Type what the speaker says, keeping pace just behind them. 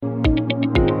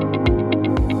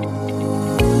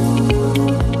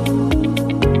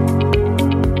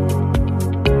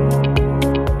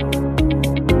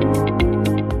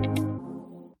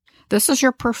This is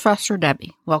your Professor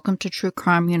Debbie. Welcome to True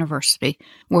Crime University,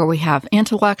 where we have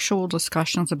intellectual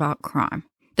discussions about crime.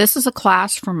 This is a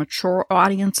class for mature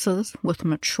audiences with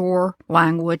mature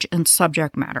language and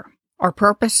subject matter. Our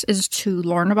purpose is to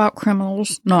learn about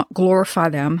criminals, not glorify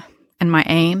them, and my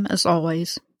aim, as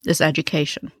always, is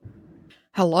education.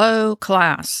 Hello,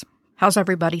 class. How's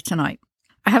everybody tonight?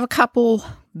 I have a couple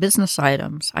business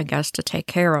items, I guess, to take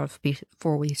care of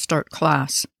before we start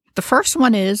class. The first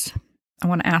one is, I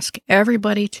want to ask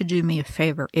everybody to do me a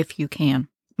favor if you can.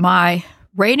 My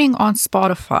rating on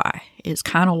Spotify is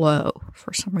kind of low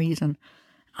for some reason.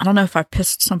 I don't know if I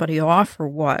pissed somebody off or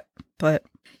what, but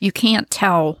you can't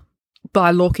tell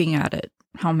by looking at it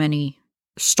how many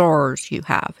stars you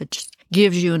have. It just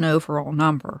gives you an overall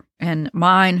number. And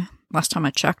mine, last time I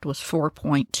checked, was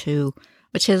 4.2,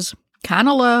 which is kind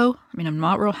of low. I mean, I'm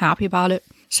not real happy about it.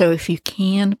 So if you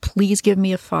can, please give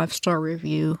me a 5-star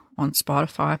review on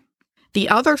Spotify. The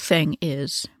other thing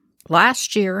is,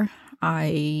 last year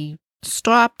I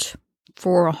stopped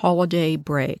for a holiday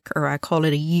break, or I call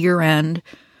it a year-end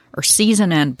or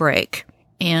season-end break.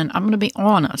 And I'm going to be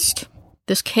honest,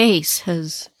 this case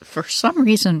has, for some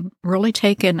reason, really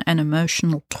taken an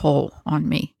emotional toll on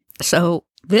me. So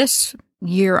this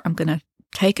year I'm going to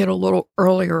take it a little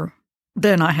earlier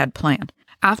than I had planned.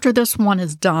 After this one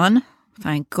is done,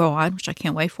 thank God, which I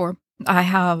can't wait for, I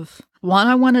have one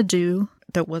I want to do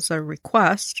that was a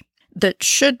request that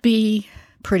should be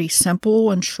pretty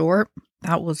simple and short.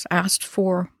 That was asked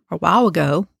for a while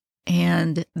ago.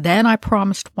 And then I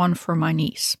promised one for my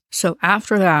niece. So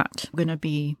after that, I'm going to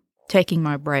be taking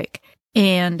my break.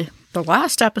 And the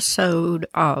last episode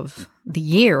of the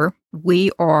year,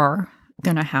 we are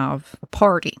going to have a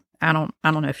party. I don't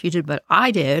know if you did, but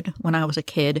I did when I was a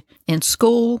kid in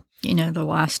school. You know, the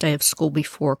last day of school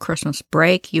before Christmas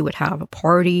break, you would have a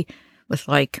party with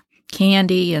like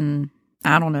candy and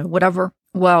I don't know, whatever.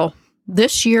 Well,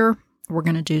 this year we're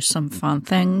going to do some fun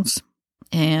things,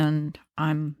 and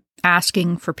I'm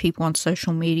asking for people on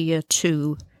social media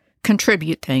to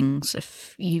contribute things.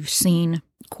 If you've seen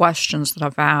questions that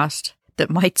I've asked that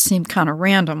might seem kind of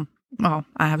random, well,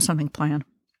 I have something planned,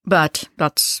 but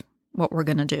that's what we're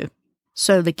going to do.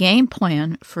 So the game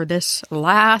plan for this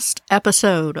last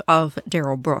episode of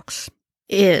Darrell Brooks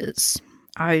is,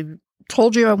 I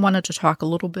told you I wanted to talk a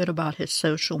little bit about his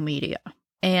social media.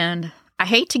 And I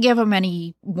hate to give him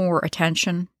any more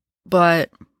attention, but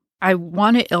I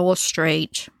want to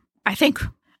illustrate, I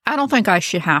don't think I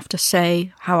should have to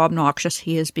say how obnoxious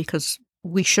he is, because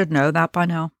we should know that by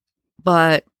now.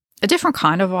 But a different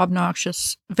kind of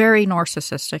obnoxious, very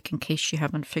narcissistic, in case you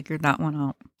haven't figured that one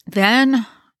out. Then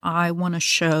I want to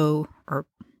show or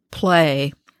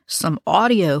play some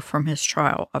audio from his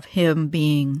trial of him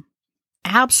being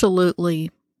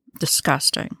absolutely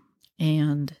disgusting.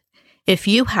 And if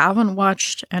you haven't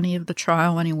watched any of the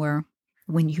trial anywhere,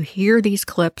 when you hear these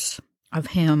clips of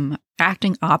him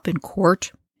acting up in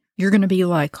court, you're going to be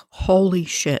like, holy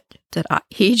shit, did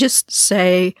he just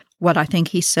say what I think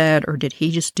he said, or did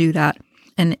he just do that?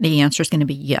 And the answer is going to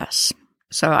be yes.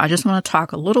 So I just want to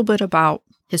talk a little bit about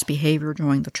his behavior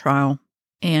during the trial.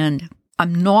 And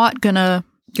I'm not going to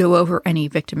go over any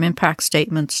victim impact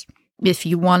statements. If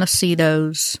you want to see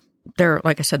those,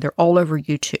 like I said, they're all over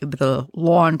YouTube. The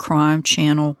Law and Crime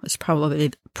channel is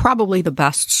probably the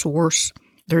best source.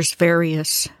 There's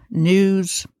various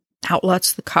news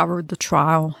outlets that covered the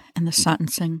trial and the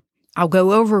sentencing. I'll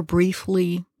go over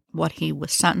briefly what he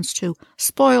was sentenced to.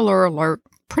 Spoiler alert,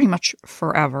 pretty much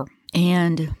forever.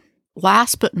 And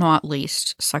last but not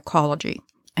least, psychology.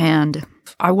 And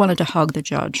I wanted to hug the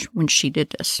judge when she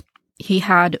did this. He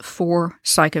had 4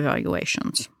 psych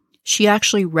evaluations. She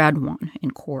actually read one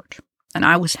in court, and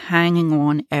I was hanging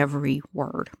on every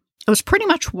word. It was pretty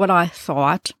much what I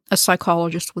thought a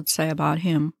psychologist would say about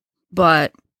him,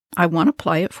 but I want to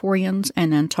play it for you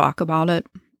and then talk about it.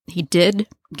 He did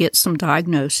get some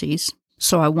diagnoses,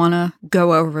 so I want to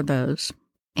go over those,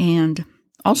 and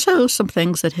also some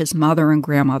things that his mother and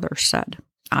grandmother said.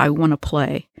 I want to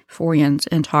play for you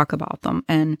and talk about them,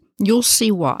 and you'll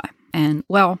see why. And,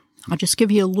 well, I'll just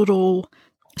give you a little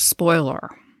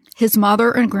spoiler. His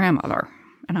mother and grandmother,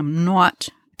 and I'm not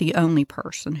the only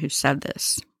person who said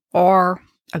this, are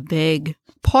a big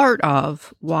part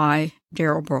of why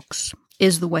Darrell Brooks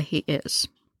is the way he is.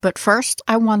 But first,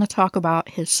 I want to talk about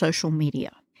his social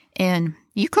media. And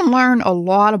you can learn a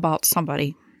lot about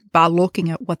somebody by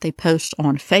looking at what they post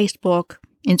on Facebook,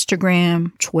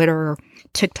 Instagram, Twitter,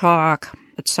 TikTok,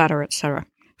 etc., etc.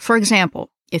 For example,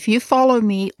 if you follow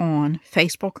me on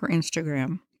Facebook or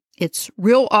Instagram, it's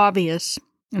real obvious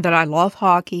that I love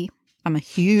hockey. I'm a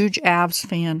huge Avs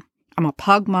fan. I'm a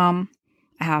pug mom.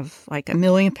 I have like a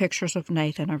million pictures of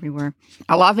Nathan everywhere.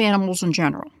 I love animals in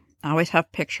general. I always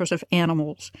have pictures of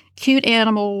animals, cute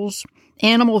animals,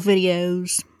 animal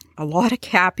videos, a lot of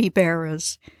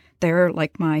capybaras. They're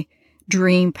like my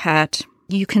dream pet.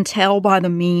 You can tell by the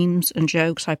memes and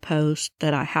jokes I post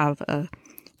that I have a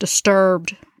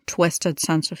disturbed, twisted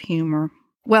sense of humor.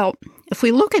 Well, if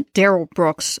we look at Darrell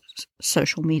Brooks'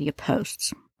 social media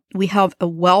posts, we have a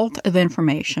wealth of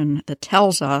information that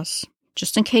tells us,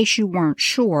 just in case you weren't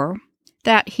sure,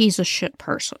 that he's a shit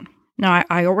person. Now,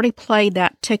 I already played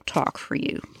that TikTok for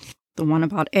you, the one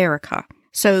about Erica.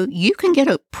 So you can get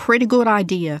a pretty good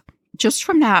idea just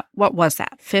from that, what was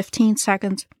that, 15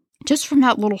 seconds? Just from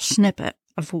that little snippet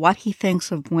of what he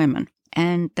thinks of women.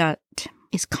 And that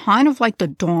is kind of like the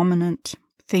dominant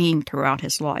theme throughout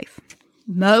his life.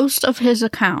 Most of his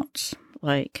accounts,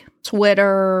 like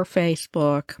Twitter,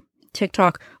 Facebook,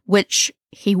 TikTok, which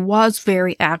he was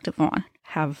very active on,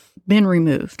 have been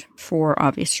removed for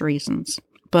obvious reasons.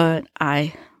 But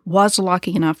I was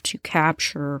lucky enough to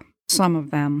capture some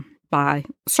of them by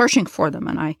searching for them.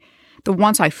 And the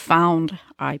ones I found,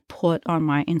 I put on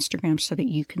my Instagram so that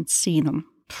you can see them.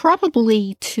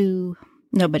 Probably to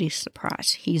nobody's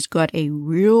surprise. He's got a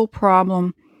real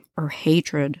problem or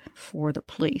hatred for the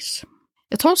police.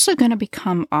 It's also going to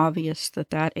become obvious that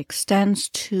that extends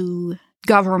to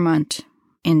government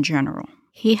in general.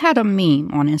 He had a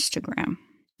meme on Instagram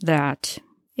that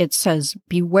it says,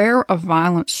 "Beware of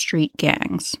violent street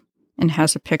gangs," and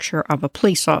has a picture of a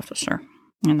police officer.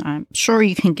 And I'm sure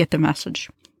you can get the message.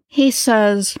 He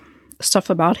says stuff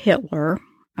about Hitler,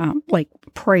 like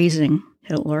praising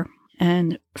Hitler.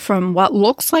 And from what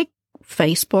looks like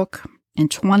Facebook in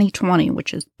 2020,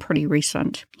 which is pretty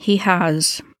recent, he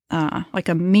has like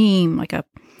a meme,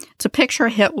 it's a picture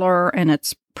of Hitler, and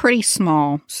it's pretty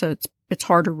small, so it's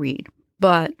hard to read.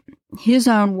 But his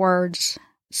own words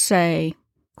say,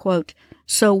 quote,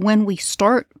 "So when we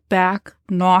start back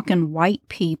knocking white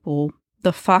people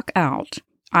the fuck out,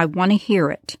 I want to hear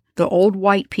it. The old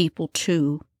white people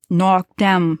too, knock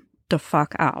them the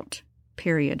fuck out,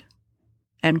 period."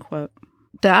 End quote.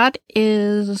 That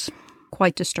is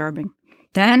quite disturbing.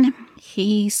 Then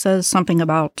he says something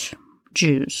about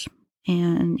Jews.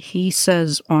 And he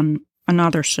says on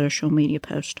another social media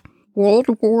post, "World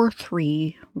War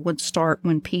III would start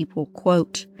when people,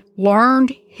 quote,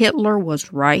 learned Hitler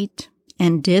was right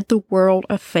and did the world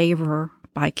a favor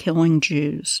by killing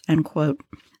Jews," end quote.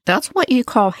 That's what you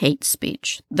call hate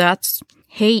speech. That's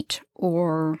hate,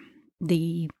 or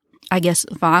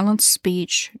violent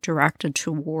speech directed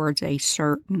towards a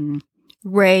certain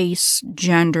race,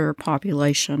 gender,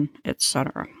 population,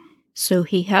 etc. So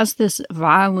he has this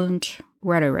violent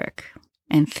rhetoric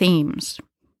and themes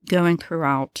going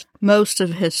throughout most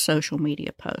of his social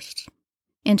media posts.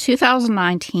 In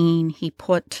 2019, he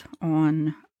put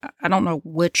on, I don't know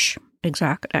which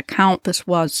exact account this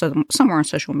was, so somewhere on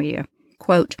social media,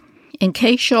 quote, "In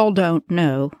case y'all don't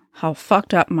know how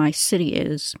fucked up my city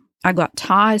is, I got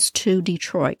ties to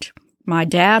Detroit. My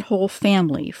dad whole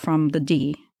family from the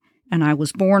D, and I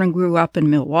was born and grew up in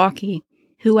Milwaukee.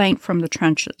 Who ain't from the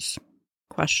trenches?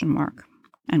 Question mark."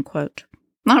 End quote.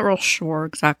 Not real sure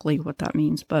exactly what that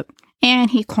means, and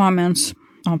he comments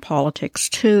on politics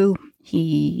too.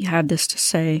 He had this to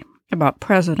say about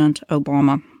President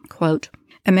Obama, quote,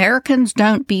 "Americans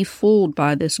don't be fooled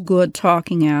by this good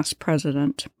talking ass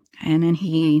president." And then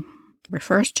he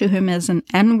refers to him as an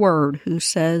N-word who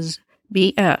says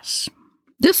BS.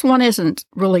 This one isn't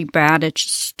really bad, it's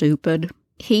just stupid.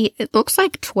 It looks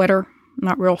like Twitter. I'm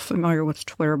not real familiar with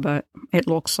Twitter, but it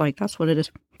looks like that's what it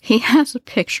is. He has a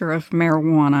picture of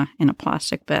marijuana in a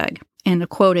plastic bag. And the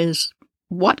quote is,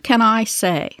 "What can I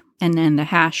say?" And then the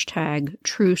hashtag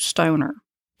true stoner.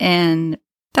 And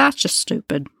that's just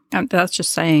stupid. That's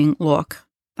just saying, look,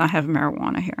 I have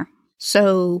marijuana here.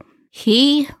 So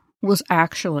he was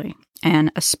actually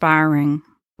an aspiring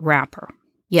rapper.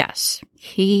 Yes,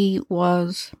 he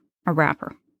was a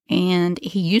rapper. And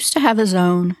he used to have his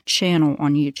own channel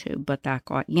on YouTube, but that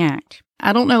got yanked.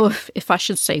 I don't know if I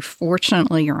should say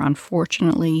fortunately or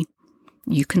unfortunately,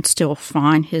 you can still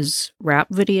find his rap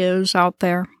videos out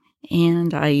there.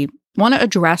 And I want to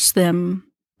address them,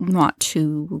 not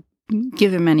to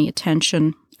give him any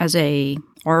attention as a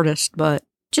artist, but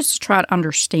just to try to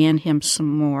understand him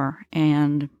some more.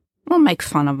 And we'll make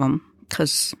fun of him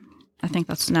because I think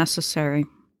that's necessary.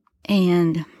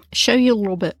 And show you a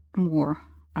little bit more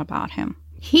about him.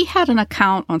 He had an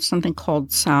account on something called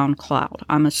SoundCloud.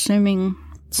 I'm assuming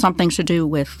something to do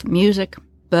with music,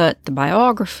 but the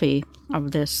biography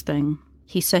of this thing,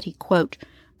 he said he, quote,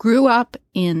 "Grew up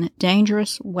in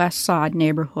dangerous West Side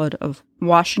neighborhood of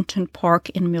Washington Park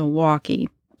in Milwaukee,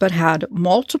 but had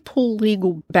multiple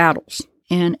legal battles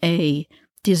and a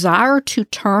desire to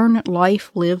turn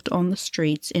life lived on the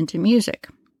streets into music,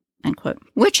 end quote.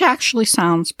 Which actually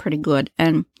sounds pretty good.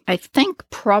 And I think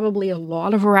probably a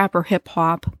lot of rap or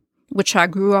hip-hop, which I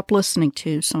grew up listening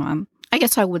to, so I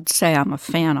guess I would say I'm a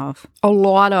fan of. A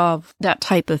lot of that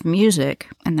type of music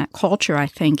and that culture, I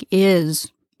think,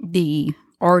 is the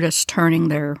artists turning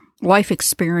their life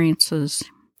experiences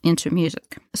into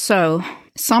music. So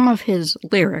some of his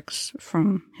lyrics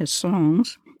from his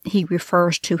songs, he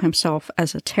refers to himself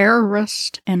as a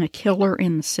terrorist and a killer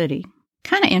in the city.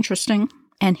 Kind of interesting.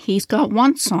 And he's got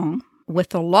one song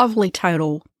with a lovely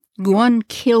title, Gun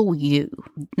Kill You.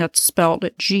 That's spelled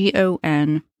Gonkill,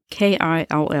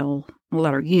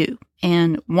 letter U.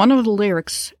 And one of the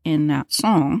lyrics in that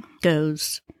song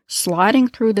goes, sliding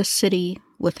through the city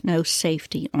with no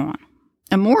safety on.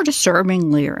 A more disturbing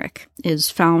lyric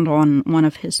is found on one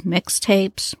of his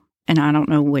mixtapes, and I don't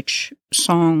know which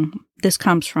song this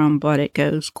comes from, but it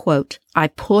goes, quote, I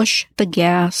push the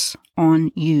gas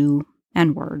on you,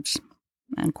 N-words,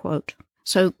 end quote.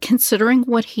 So considering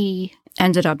what he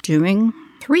ended up doing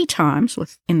 3 times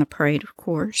in the parade, of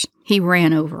course, he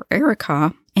ran over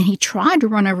Erica, and he tried to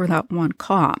run over that one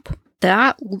cop.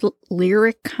 That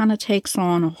lyric kind of takes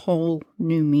on a whole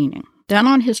new meaning. Then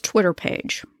on his Twitter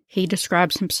page, he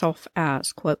describes himself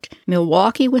as, quote,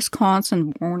 Milwaukee,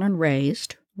 Wisconsin, born and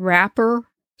raised, rapper,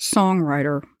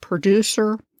 songwriter,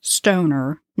 producer,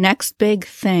 stoner, next big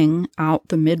thing out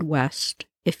the Midwest.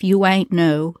 If you ain't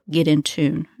know, get in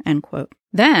tune, end quote.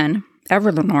 Then,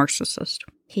 ever the narcissist,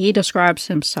 he describes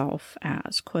himself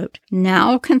as, quote,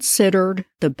 now considered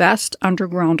the best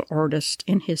underground artist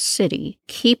in his city.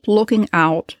 Keep looking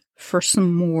out for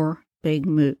some more big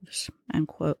moves, end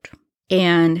quote.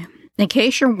 And in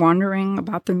case you're wondering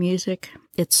about the music,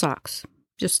 it sucks.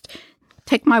 Just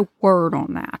take my word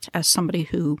on that as somebody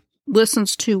who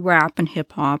listens to rap and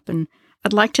hip-hop, and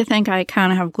I'd like to think I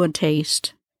kind of have good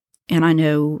taste, and I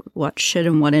know what should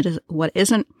and what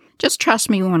isn't. Just trust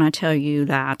me when I tell you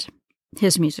that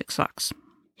his music sucks.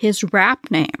 His rap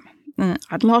name,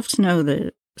 I'd love to know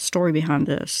the story behind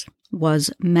this, was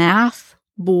Math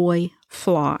Boy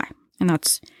Fly, and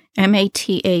that's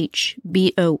Mathboi,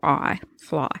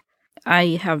 Fly. I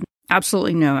have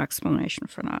absolutely no explanation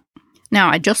for that. Now,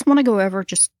 I just want to go over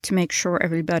just to make sure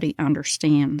everybody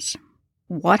understands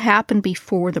what happened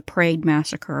before the Parade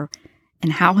Massacre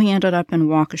and how he ended up in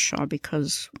Waukesha,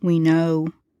 because we know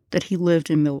that he lived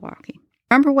in Milwaukee.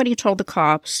 Remember what he told the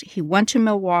cops? He went to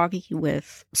Milwaukee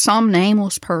with some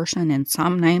nameless person in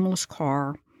some nameless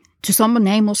car to some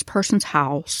nameless person's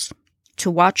house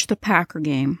to watch the Packer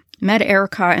game, met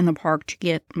Erica in the park to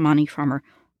get money from her.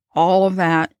 All of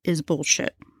that is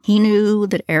bullshit. He knew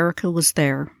that Erica was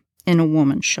there in a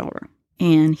woman's shelter,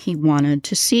 and he wanted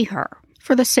to see her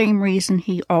for the same reason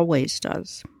he always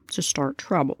does, to start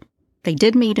trouble. They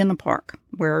did meet in the park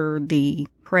where the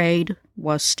parade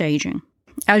was staging.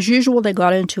 As usual, they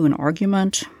got into an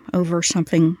argument over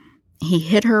something. He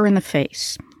hit her in the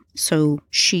face, so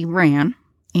she ran,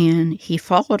 and he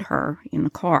followed her in the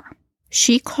car.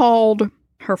 She called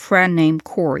her friend named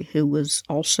Corey, who was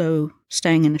also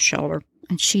staying in the shelter,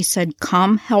 and she said,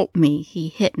 come help me, he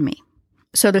hit me.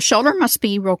 So the shelter must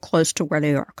be real close to where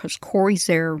they are, because Corey's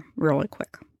there really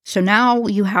quick. So now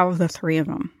you have the 3 of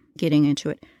them getting into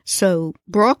it. So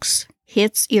Brooks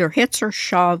either hits or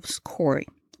shoves Corey.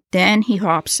 Then he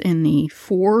hops in the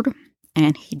Ford,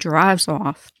 and he drives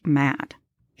off mad.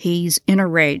 He's in a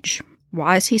rage.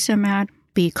 Why is he so mad?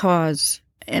 Because,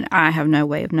 and I have no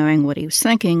way of knowing what he was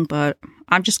thinking, but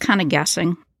I'm just kind of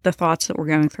guessing the thoughts that were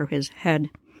going through his head.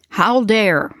 How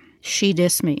dare she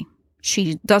diss me?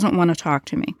 She doesn't want to talk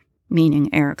to me,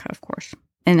 meaning Erica, of course.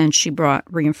 And then she brought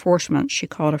reinforcements. She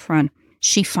called a friend.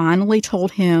 She finally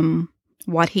told him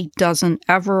what he doesn't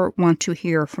ever want to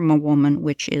hear from a woman,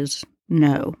 which is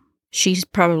no. She's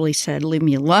probably said, leave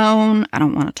me alone. I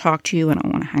don't want to talk to you. I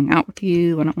don't want to hang out with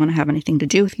you. I don't want to have anything to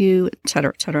do with you,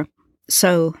 etc., etc.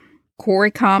 So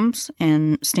Corey comes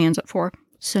and stands up for her.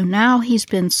 So now he's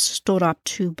been stood up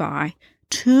to by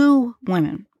 2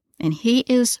 women, and he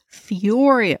is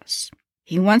furious.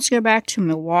 He wants to go back to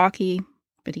Milwaukee,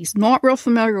 but he's not real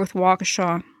familiar with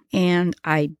Waukesha, and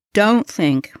I don't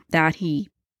think that he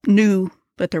knew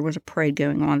that there was a parade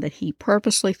going on, that he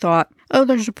purposely thought, oh,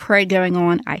 there's a parade going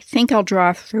on, I think I'll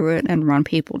drive through it and run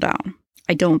people down.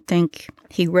 I don't think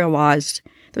he realized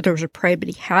that there was a parade, but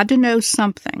he had to know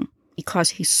something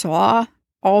because he saw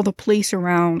all the police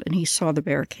around and he saw the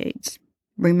barricades.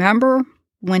 Remember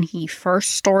when he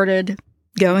first started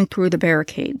going through the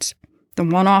barricades, the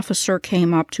one officer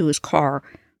came up to his car,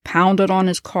 pounded on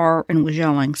his car and was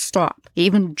yelling, "Stop." He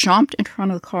even jumped in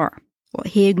front of the car. Well,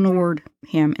 he ignored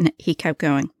him and he kept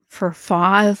going. For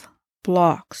 5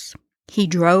 blocks, he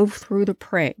drove through the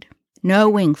parade,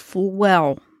 knowing full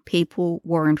well people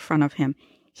were in front of him.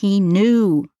 He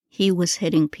knew he was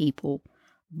hitting people.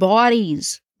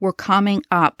 Bodies were coming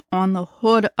up on the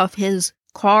hood of his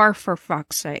car, for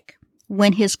fuck's sake.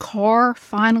 When his car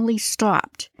finally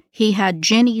stopped, he had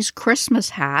Jenny's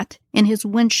Christmas hat in his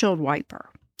windshield wiper.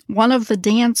 One of the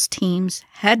dance team's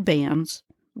headbands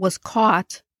was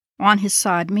caught on his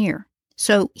side mirror.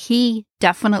 So he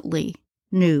definitely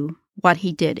knew what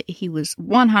he did. He was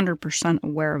 100%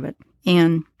 aware of it.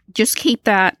 And just keep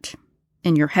that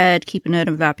in your head, keep a note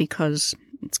of that because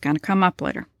it's going to come up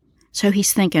later. So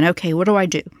he's thinking, okay, what do I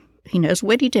do? He knows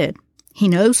what he did. He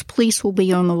knows police will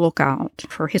be on the lookout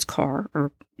for his car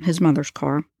or his mother's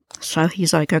car. So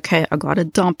he's like, okay, I got to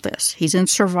dump this. He's in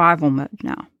survival mode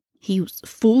now. He was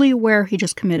fully aware he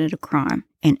just committed a crime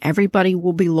and everybody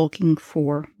will be looking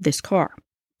for this car.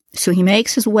 So he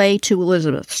makes his way to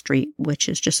Elizabeth Street, which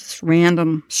is just this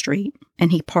random street,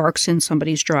 and he parks in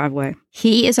somebody's driveway.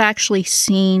 He is actually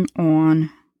seen on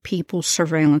people's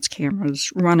surveillance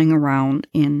cameras running around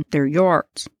in their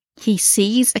yards. He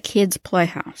sees a kid's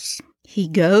playhouse. He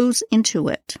goes into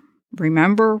it.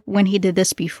 Remember when he did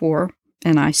this before?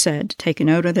 And I said, take a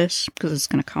note of this because it's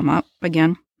going to come up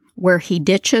again. Where he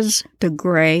ditches the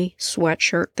gray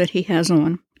sweatshirt that he has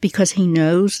on because he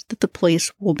knows that the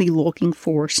police will be looking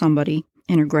for somebody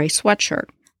in a gray sweatshirt.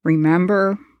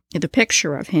 Remember the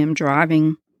picture of him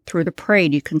driving through the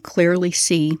parade. You can clearly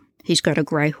see he's got a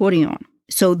gray hoodie on.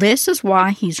 So this is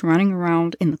why he's running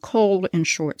around in the cold in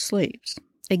short sleeves.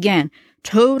 Again,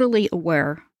 totally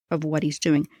aware of what he's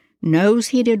doing. Knows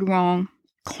he did wrong.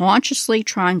 Consciously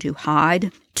trying to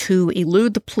hide, to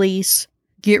elude the police,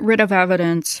 get rid of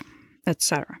evidence,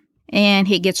 etc. And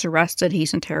he gets arrested.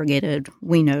 He's interrogated.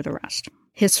 We know the rest.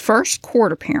 His first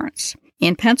court appearance.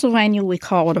 In Pennsylvania, we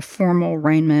call it a formal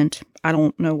arraignment. I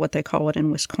don't know what they call it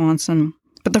in Wisconsin.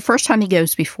 But the first time he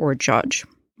goes before a judge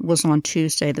was on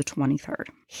Tuesday the 23rd.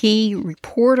 He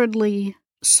reportedly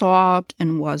sobbed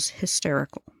and was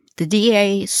hysterical. The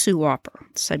DA, Sue Opper,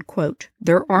 said, quote,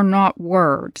 "There are not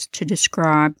words to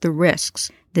describe the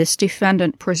risks this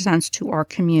defendant presents to our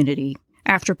community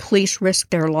after police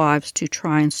risked their lives to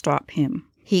try and stop him.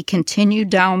 He continued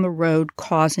down the road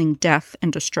causing death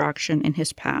and destruction in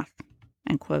his path."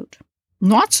 End quote.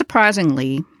 Not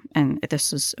surprisingly, and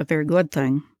this is a very good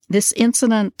thing, this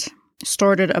incident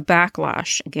started a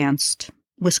backlash against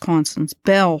Wisconsin's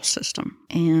bail system.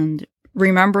 And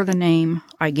remember the name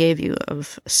I gave you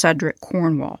of Cedric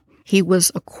Cornwall. He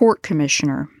was a court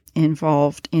commissioner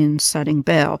involved in setting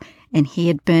bail, and he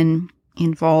had been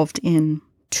involved in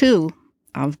 2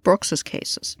 of Brooks's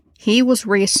cases. He was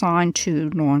reassigned to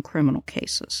non-criminal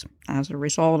cases as a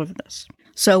result of this.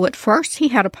 So at first he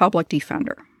had a public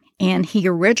defender, and he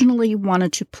originally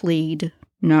wanted to plead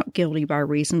not guilty by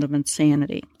reason of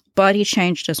insanity, but he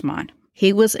changed his mind.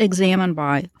 He was examined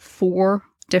by 4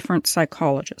 different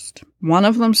psychologists. One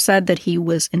of them said that he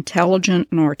was intelligent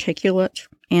and articulate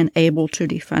and able to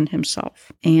defend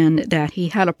himself, and that he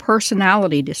had a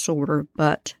personality disorder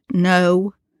but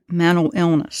no mental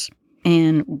illness.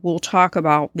 And we'll talk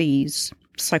about these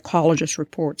psychologist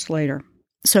reports later.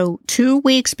 So 2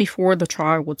 weeks before the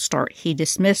trial would start, he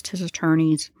dismissed his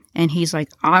attorneys, and he's like,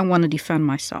 I want to defend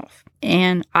myself.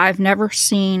 And I've never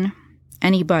seen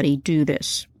anybody do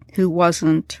this who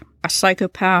wasn't a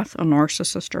psychopath, a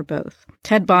narcissist, or both.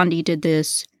 Ted Bundy did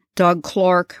this, Doug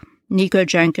Clark, Nico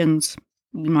Jenkins.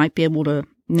 You might be able to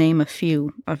name a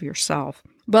few of yourself.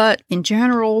 But in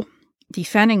general,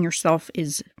 defending yourself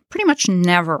is pretty much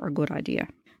never a good idea.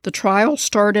 The trial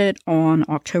started on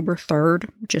October 3rd,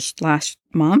 just last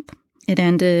month. It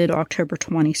ended October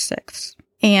 26th.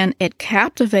 And it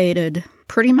captivated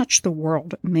pretty much the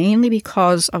world, mainly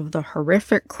because of the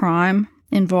horrific crime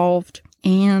involved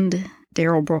and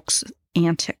Darrell Brooks'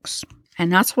 antics.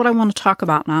 And that's what I want to talk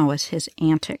about now is his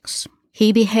antics.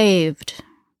 He behaved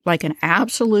like an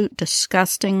absolute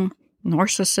disgusting,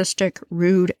 narcissistic,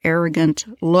 rude, arrogant,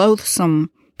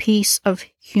 loathsome piece of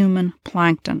human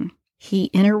plankton. He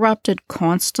interrupted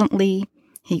constantly.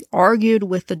 He argued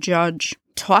with the judge,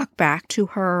 talked back to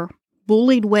her,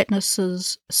 bullied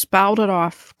witnesses, spouted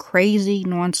off crazy,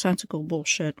 nonsensical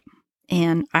bullshit.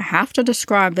 And I have to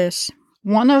describe this.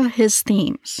 One of his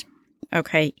themes,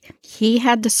 okay, he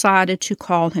had decided to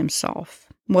call himself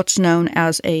what's known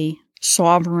as a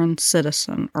sovereign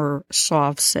citizen, or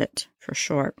SovCit for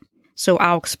short. So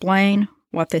I'll explain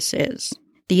what this is.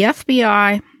 The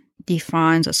FBI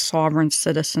defines a sovereign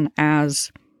citizen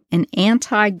as an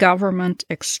anti-government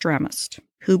extremist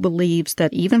who believes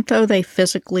that even though they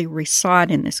physically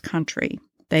reside in this country,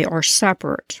 they are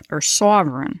separate or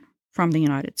sovereign from the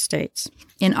United States.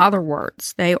 In other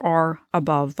words, they are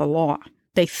above the law.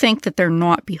 They think that they're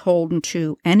not beholden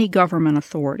to any government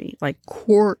authority, like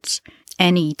courts,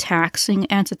 any taxing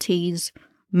entities,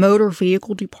 motor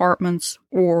vehicle departments,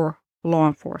 or law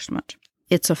enforcement.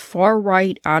 It's a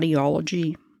far-right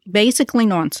ideology, basically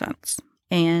nonsense.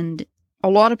 And a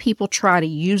lot of people try to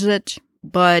use it,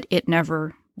 but it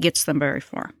never gets them very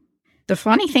far. The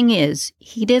funny thing is,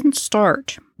 he didn't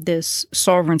start this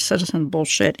sovereign citizen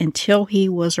bullshit until he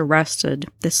was arrested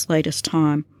this latest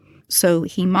time. So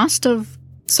he must have,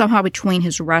 somehow between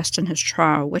his arrest and his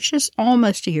trial, which is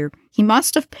almost a year, he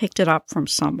must have picked it up from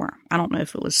somewhere. I don't know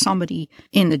if it was somebody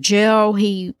in the jail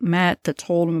he met that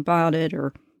told him about it,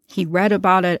 or he read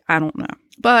about it, I don't know.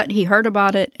 But he heard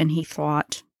about it and he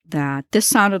thought that this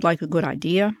sounded like a good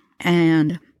idea.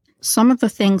 And some of the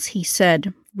things he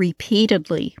said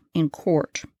repeatedly in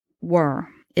court were,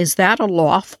 is that a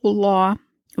lawful law?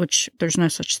 Which there's no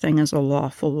such thing as a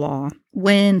lawful law.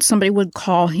 When somebody would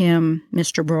call him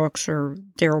Mr. Brooks or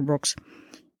Darrell Brooks,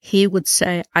 he would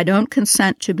say, I don't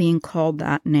consent to being called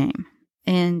that name.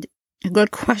 And a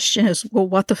good question is, well,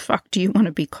 what the fuck do you want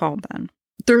to be called then?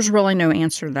 There's really no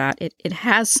answer to that. It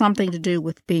has something to do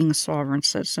with being a sovereign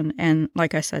citizen. And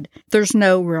like I said, there's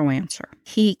no real answer.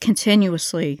 He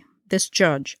continuously, this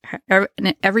judge,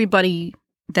 everybody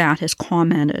that has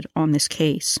commented on this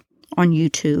case on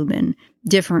YouTube and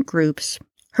different groups,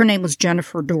 her name was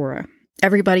Jennifer Dora.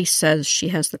 Everybody says she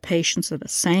has the patience of a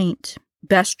saint,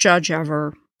 best judge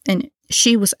ever. And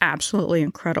she was absolutely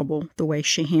incredible the way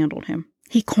she handled him.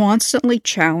 He constantly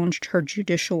challenged her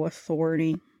judicial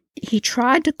authority. He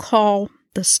tried to call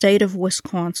the state of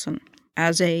Wisconsin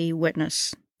as a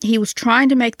witness. He was trying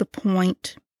to make the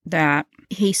point that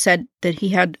he said that he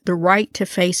had the right to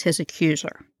face his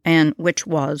accuser, and which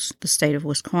was the state of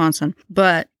Wisconsin.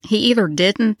 But he either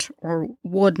didn't or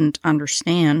wouldn't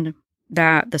understand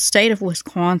that the state of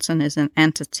Wisconsin is an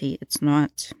entity. It's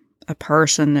not a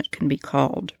person that can be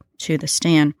called to the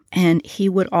stand. And he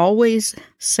would always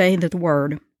say the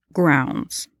word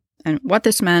grounds. And what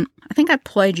this meant, I think I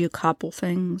played you a couple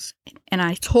things, and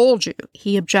I told you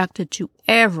he objected to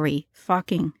every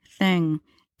fucking thing,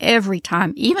 every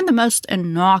time, even the most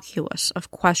innocuous of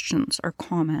questions or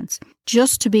comments,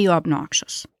 just to be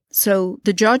obnoxious. So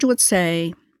the judge would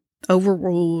say,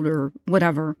 overruled or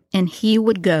whatever, and he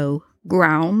would go,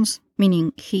 grounds,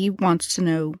 meaning he wants to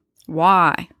know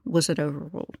why was it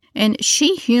overruled. And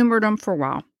she humored him for a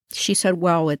while. She said,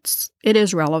 well, it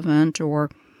is relevant, or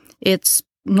it's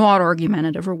not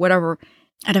argumentative or whatever.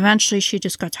 And eventually she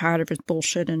just got tired of his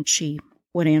bullshit and she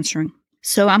went answering.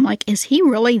 So I'm like, is he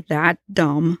really that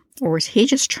dumb, or is he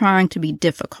just trying to be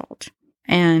difficult?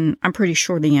 And I'm pretty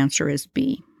sure the answer is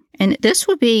B. And this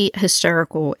would be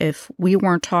hysterical if we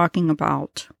weren't talking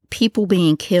about people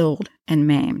being killed and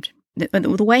maimed.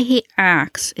 The way he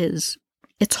acts is,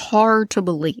 it's hard to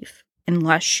believe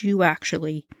unless you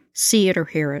actually see it or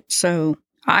hear it. So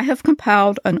I have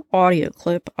compiled an audio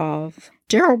clip of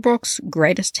Darrell Brooks'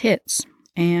 greatest hits,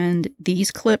 and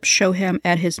these clips show him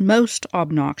at his most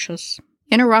obnoxious,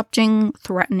 interrupting,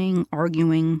 threatening,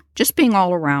 arguing, just being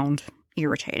all around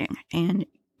irritating. And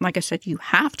like I said, you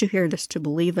have to hear this to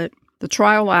believe it. The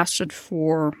trial lasted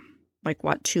for,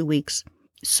 2 weeks.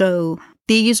 So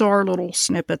these are little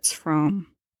snippets from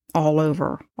all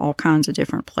over, all kinds of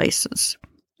different places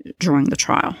during the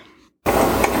trial.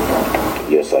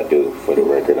 Yes, I do. For the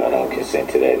record, I don't consent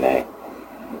to that name.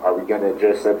 Are we going to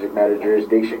address subject matter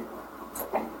jurisdiction?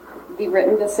 The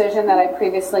written decision that I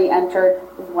previously entered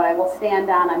is what I will stand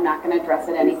on. I'm not going to address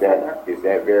it any further. Is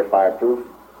that verified proof?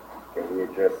 Can we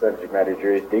address subject matter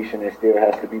jurisdiction? It still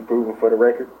has to be proven for the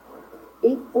record.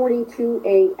 8:42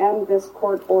 a.m. This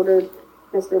court ordered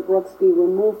Mr. Brooks be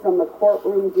removed from the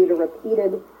courtroom due to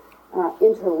repeated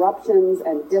interruptions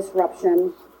and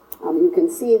disruption. You can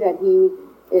see that he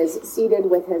is seated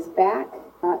with his back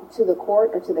to the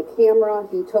court or to the camera.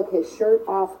 He took his shirt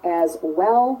off as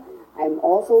well. I'm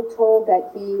also told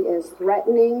that he is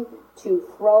threatening to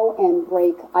throw and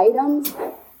break items.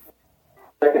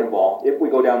 Second of all, if we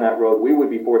go down that road, we would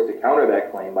be forced to counter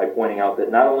that claim by pointing out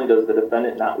that not only does the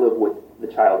defendant not live with the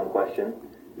child in question,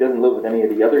 he doesn't live with any of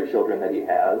the other children that he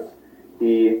has.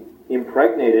 He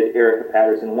impregnated Erica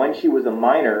Patterson when she was a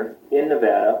minor in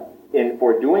Nevada, and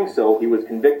for doing so, he was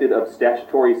convicted of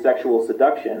statutory sexual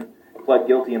seduction, pled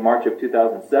guilty in March of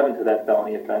 2007 to that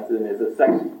felony offense, and is a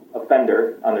sex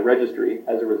offender on the registry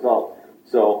as a result.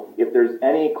 So if there's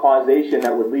any causation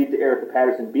that would lead to Erica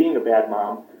Patterson being a bad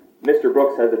mom, Mr.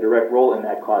 Brooks has a direct role in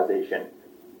that causation.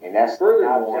 And that's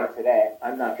Furthermore, I object to that.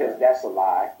 I'm not Because done. that's a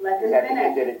lie. Let him Because at the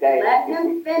end finish. of the day, Let if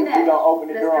him we finish, gonna open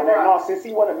the door Mr. on that, no, Brooks. since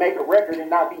he want to make a record and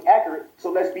not be accurate,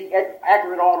 so let's be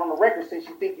accurate all on the record. Since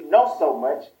you think you know so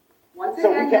much, Once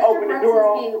so again, we can Mr. open the Brooks door is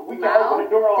on. being We can open the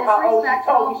door on how old she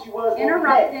told me she was. when we met.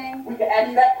 interrupting. We can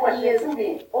ask that He question is too.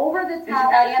 Then. over the Did you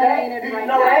top ask that? animated Did you right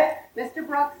know now. that? Mr.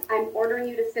 Brooks, I'm ordering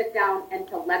you to sit down and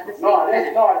to let the No, state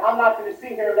finish. no, I'm not going to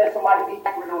sit here and let somebody be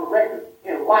accurate on the record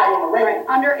and lie on the record. Right.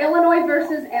 Under Illinois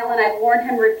versus Allen, I've warned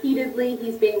him repeatedly.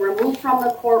 He's being removed from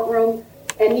the courtroom.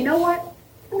 And you know what?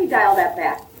 Let me dial that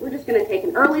back. We're just going to take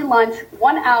an early lunch,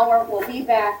 1 hour. We'll be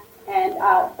back. And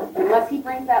unless he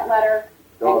brings that letter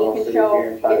and he can show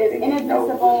it is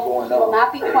inadmissible, he will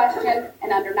not be questioned.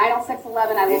 And under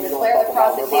 906.11, I will declare the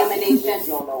cross-examination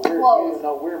closed.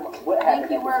 Thank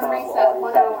you. We're in recess.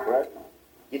 1 hour.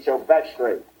 Get your facts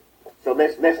straight. So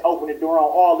let's open the door on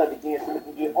all of it again so we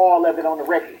can get all of it on the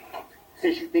record.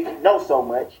 Since you think you know so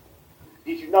much.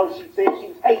 Did you know she said she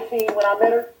was 18 when I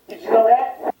met her? Did you know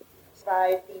that?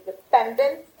 By the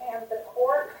defendant and the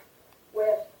court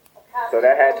with a copy. So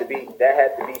that had to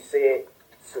be said.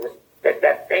 So the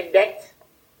defendant.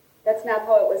 That's not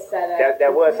how it was said.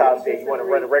 That was how I said. You want to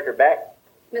run the record back?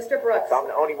 Mr. Brooks. So I'm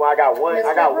the only one. I got one. I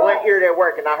Mr. got one Brooks. ear that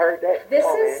work, and I heard that. This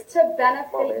Come on, is to man.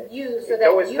 benefit you so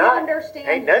No, that it's you not. understand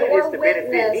Ain't none of your this to benefit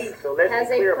witness me, so let's be has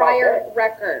clear a about prior that.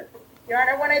 record. Your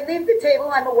Honor, when I leave the table,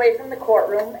 I'm away from the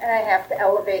courtroom and I have to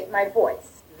elevate my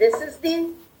voice. This is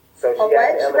the So she got the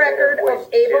alleged elevator record voice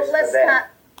of just for ableist that.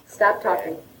 Stop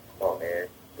talking. Oh man,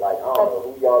 like I don't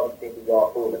know who y'all be thinking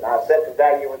y'all fooling. I set the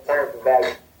value in terms of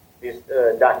value this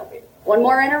document. One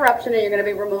more interruption and you're going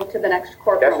to be removed to the next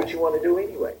courtroom. That's what you want to do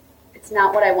anyway. It's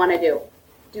not what I want to do.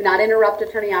 Do not interrupt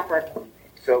Attorney Opper.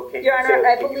 So can Your you Honor, tell,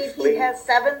 I can you believe he please- has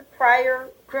 7 prior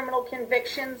criminal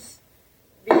convictions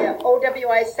via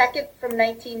OWI 2nd from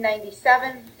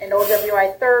 1997 and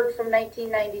OWI 3rd from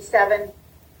 1997.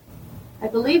 I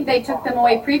believe they took them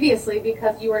away previously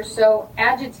because you were so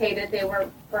agitated they were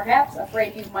perhaps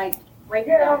afraid you might break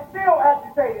them. I'm still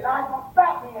agitated. I ain't gonna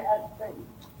stop being agitated.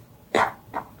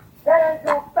 That ain't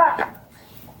gonna stop.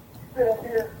 Sit up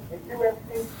here and do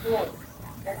everything you're doing.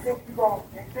 And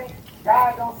think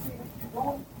God don't see what you're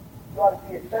doing. You ought to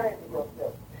be ashamed of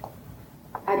yourself.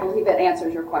 I believe it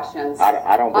answers your questions.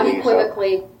 I don't believe so.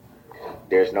 Unequivocally.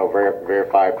 There's no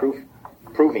verified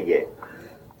proving yet.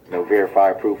 No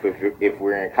verified proof if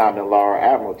we're in common law or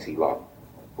admiralty law.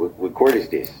 What court is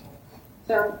this?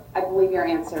 Sir, I believe your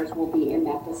answers will be in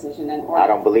that decision and order. I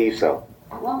don't believe so.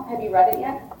 Well, have you read it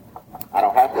yet? I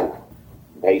don't have to.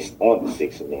 Based on the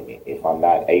Sixth Amendment, if I'm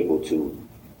not able to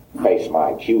face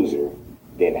my accuser,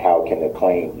 then how can the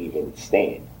claim even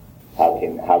stand? How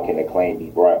can the claim be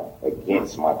brought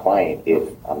against my client if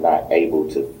I'm not able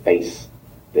to face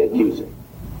the accuser?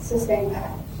 Sustained.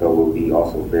 So it would be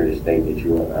also fair to state that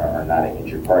you are not an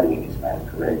injured party in this matter,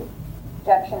 correct?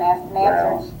 Objection asked and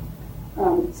answered.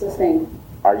 Grounds. Sustained.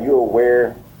 Are you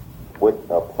aware what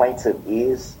a plaintiff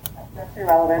is? That's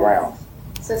irrelevant. Grounds.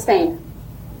 Sustained.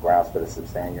 Grounds for the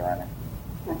sustain, Your Honor.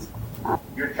 That's,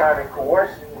 You're trying to coerce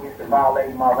me into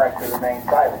violating my right to remain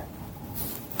silent.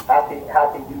 How can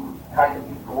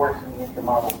you coerce me into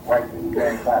my right to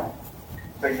remain silent?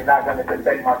 So you're not going to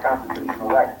protect my constitutional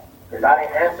right? Because I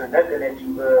didn't answer nothing that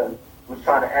you was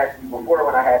trying to ask me before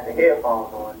when I had the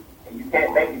headphones on, and you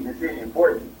can't make a decision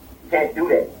for me. You can't do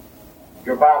that.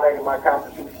 You're violating my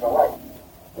constitutional right.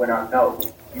 When I know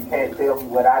you can't tell me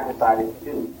what I decided to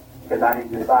do because I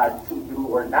didn't decide to do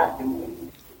or not do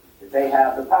anything. They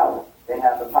have the power. They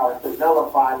have the power to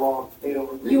nullify laws. They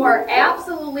don't agree you are with.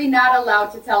 absolutely not allowed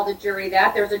to tell the jury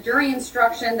that. There's a jury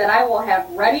instruction that I will have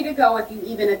ready to go if you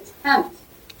even attempt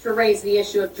to raise the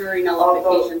issue of jury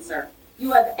nullification, sir.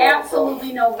 You have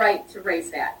absolutely no right to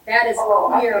raise that. That is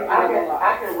clear under the law.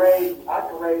 I can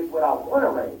raise what I want to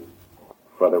raise.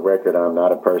 For the record, I'm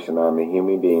not a person, I'm a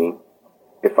human being.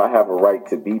 If I have a right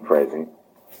to be present,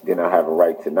 then I have a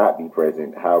right to not be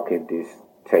present. How can this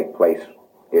take place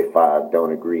if I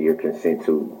don't agree or consent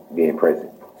to being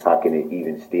present? How can it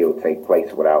even still take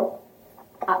place without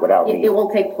me? It will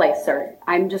take place, sir.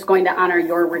 I'm just going to honor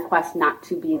your request not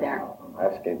to be there.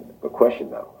 I'm asking a question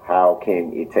though. How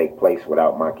can it take place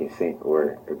without my consent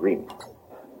or agreement?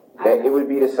 That it would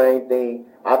be the same thing.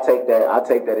 I take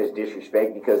that as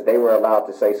disrespect because they were allowed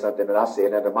to say something that I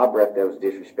said under my breath that was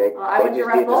disrespect. Well, I would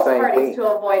direct both parties to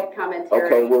avoid commentary.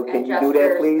 Okay, well, can you do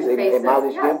that, please, and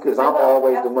admonish them? Because I'm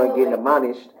always the one getting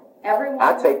admonished. Everyone.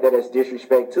 I take that as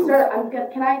disrespect too. Sir,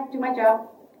 can I do my job?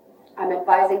 I'm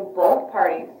advising both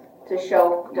parties to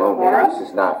show No, man, decorum this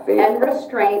is not fair. and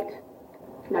restraint.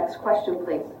 Next question,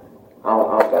 please. I don't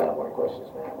got no more questions,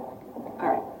 man. All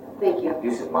right. Thank you.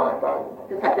 This is my body.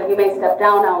 Detective, you may step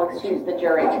down. I'll excuse the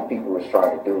jury. What you people are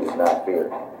trying to do is not fair.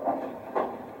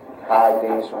 Hide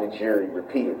things from the jury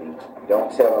repeatedly.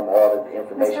 Don't tell them all of the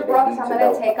information Mr. they Brooks, need I'm to going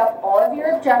know. to take up all of your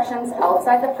objections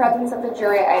outside the presence of the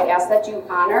jury. I ask that you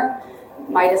honor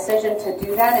my decision to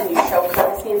do that and you show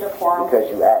courtesy and decorum.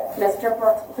 Because you asked. Mr.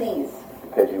 Brooks, please.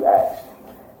 Because you asked.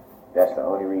 That's the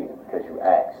only reason. Because you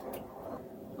asked.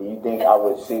 Do you think I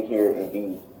would sit here and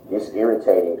be this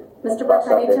irritated? Mr. Brooks,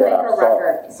 I need to something make that a I saw?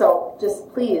 record. So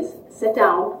just please sit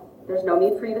down. There's no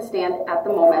need for you to stand at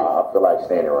the moment. I feel like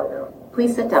standing right now.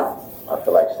 Please sit down. I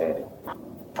feel like standing.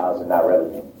 How is it not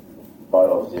relevant?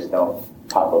 Photos just don't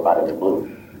pop up out of the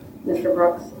blue. Mr.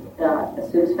 Brooks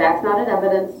assumes facts, not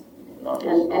evidence,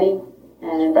 and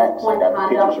at this point of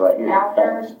conduct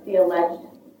after the alleged.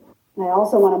 I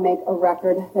also want to make a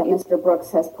record that Mr.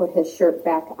 Brooks has put his shirt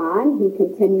back on. He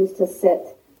continues to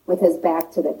sit with his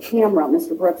back to the camera.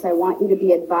 Mr. Brooks, I want you to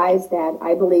be advised that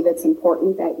I believe it's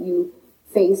important that you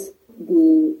face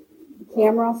the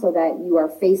camera so that you are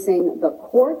facing the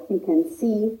court. You can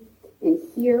see and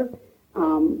hear.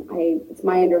 It's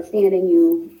my understanding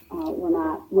you were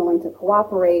not willing to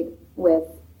cooperate with.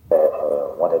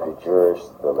 One of the jurors,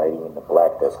 the lady in the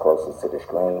black that's closest to the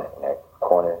screen, in that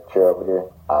corner chair over there,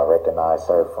 I recognize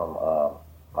her from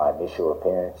my initial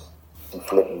appearance. She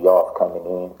flipped me off coming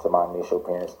in to my initial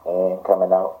appearance and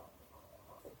coming out.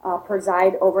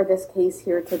 Preside over this case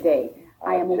here today.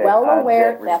 I am well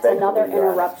aware that's another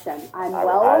interruption. I'm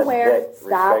well aware.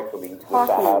 Stop talking.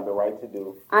 I have the right to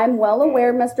do. I'm well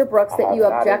aware, Mr. Brooks, that you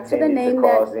object to the name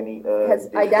that has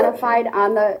identified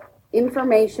on the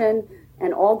information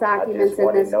and all documents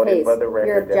in this case.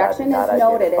 Your objection is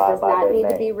noted. It does not need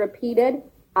to be repeated.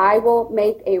 I will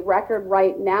make a record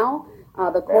right now.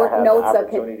 The court notes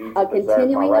a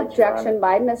continuing objection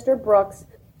by Mr. Brooks,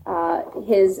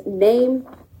 his name,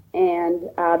 and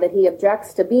that he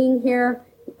objects to being here.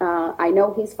 I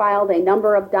know he's filed a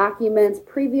number of documents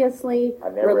previously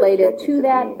related to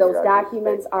that. Those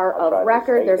documents are of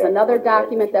record. There's another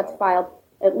document that's filed,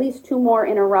 at least 2 more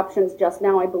interruptions just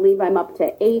now. I believe I'm up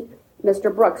to 8.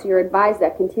 Mr. Brooks, you're advised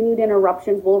that continued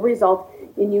interruptions will result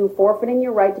in you forfeiting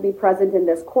your right to be present in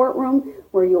this courtroom,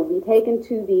 where you'll be taken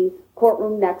to the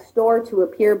courtroom next door to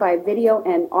appear by video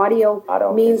and audio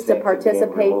means to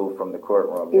participate. Removed from the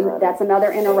courtroom, that's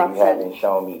another interruption. You haven't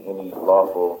shown me any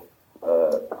lawful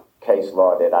case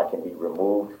law that I can be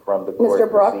removed from the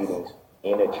court proceedings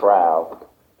in a trial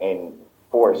and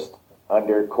forced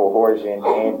under coercion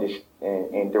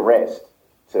and duress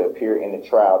to appear in a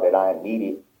trial that I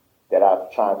needed, that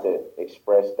I'm trying to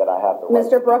express that I have the right.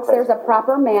 Mr. Brooks, there's a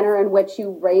proper manner in which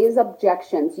you raise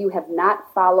objections. You have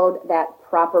not followed that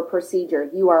proper procedure.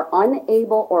 You are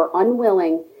unable or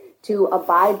unwilling to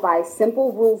abide by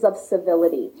simple rules of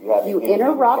civility. You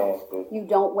interrupt. You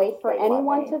don't wait for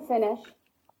anyone to finish.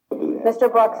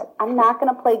 Mr. Brooks, I'm not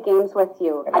going to play games with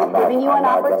you. I'm giving you an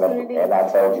opportunity. And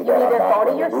I told you You either go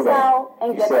to your cell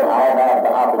and get said I have the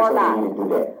or not. opportunity to do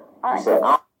that. All You said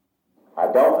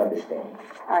I don't understand.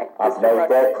 All right, I've Mr. made Brooks.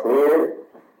 that clear.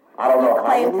 I don't know You how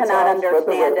claim many to not times,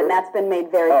 understand, and that's been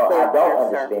made very clear. I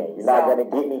don't here, understand. sir. You're not going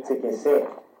to get me to consent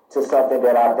to something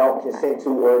that I don't consent to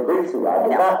or agree to. I do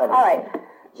not understand. All right.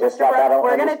 Just Mr. like I Brooks, don't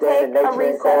we're going to understand take the a nature and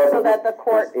recess cause so of that the it.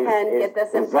 court It's can get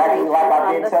this exactly information like I've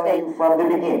from been the telling state. you from the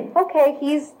beginning. Okay,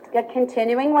 he's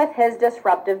continuing with his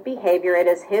disruptive behavior. It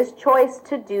is his choice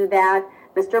to do that.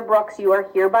 Mr. Brooks, you are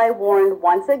hereby warned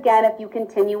once again, if you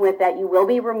continue with that, you will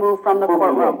be removed from the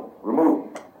courtroom. Remove.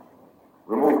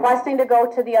 Requesting to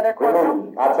go to the other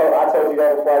courtroom? I told you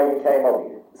that before I even came over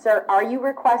here. Sir, are you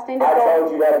requesting to I go?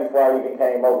 told you that before I even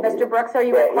came over here. Mr. Brooks, are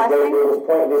you That requesting? It was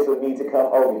pointless for me to come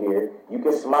over here. You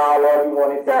can smile all you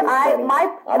want and think Sir, it's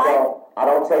funny. I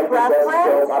don't take this as a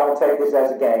joke. I don't take this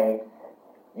as a game.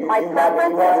 My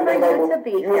preference is for you to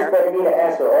be you here. expect me to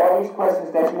answer all these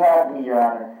questions that you have for me, Your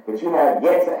Honor, but you have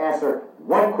yet to answer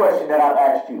one question that I've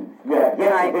asked you. You have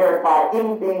yet to verify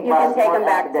anything. You can take him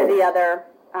back to the other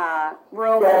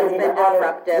room that has been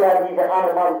disruptive. You haven't even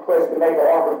honored my request to make an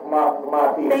offer for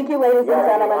my appeal. Thank you, ladies and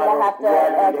gentlemen. We'll have to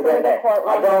clear the courtroom.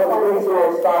 I don't agree to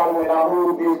a stop when I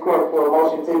move this court for a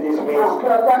motion to dismiss.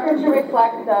 The record should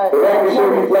reflect The record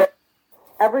should reflect.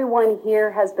 Everyone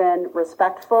here has been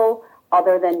respectful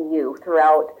other than you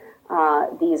throughout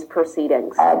these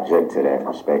proceedings. I object to that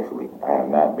respectfully. I have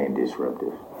not been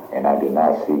disruptive, and I do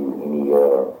not see any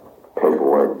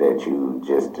paperwork that you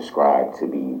just described to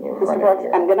be in Mr. front Brooks,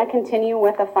 of I'm going to continue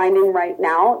with a finding right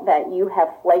now that you have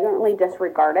flagrantly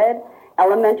disregarded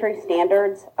elementary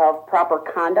standards of proper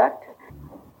conduct.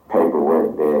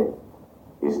 Paperwork that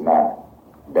is not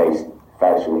based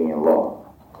factually in law.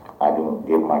 I do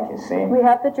give my consent, We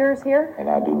have the jurors here and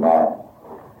I do not.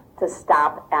 to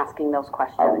stop asking those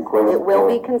questions. I request It will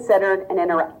that- be considered an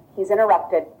he's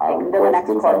interrupted. I Take him to the next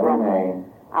request this courtroom. remain.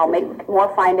 I'll make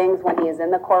more findings when he is in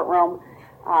the courtroom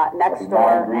next I do door,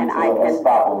 not agree and to I a can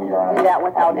estoppel, Your Honor. do that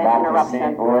without I do not interruption.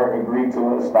 consent or agree to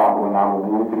an estoppel, and I will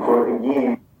move the court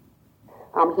again.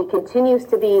 He continues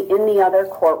to be in the other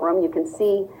courtroom. You can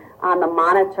see on the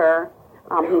monitor,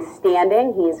 he's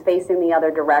standing. He's facing the other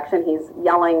direction. He's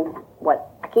yelling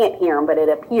I can't hear him, but it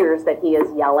appears that he is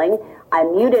yelling. I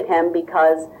muted him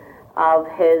because of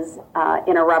his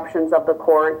interruptions of the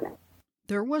court.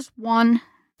 There was one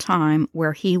time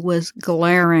where he was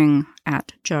glaring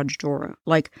at Judge Dora,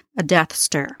 like a death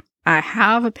stare. I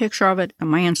have a picture of it on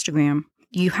my Instagram.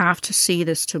 You have to see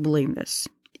this to believe this.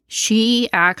 She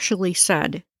actually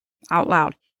said out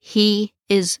loud, "He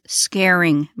is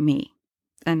scaring me."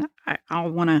 And I'll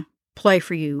want to play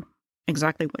for you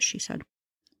exactly what she said.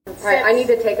 All right, I need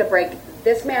to take a break.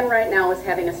 This man right now is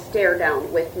having a stare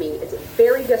down with me. It's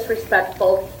very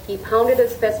disrespectful. He pounded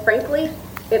his fist. Frankly,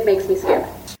 it makes me scared.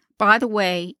 By the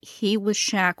way, he was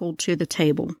shackled to the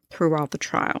table throughout the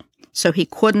trial. So he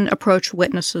couldn't approach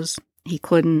witnesses. He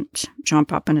couldn't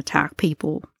jump up and attack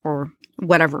people or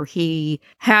whatever. He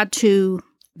had to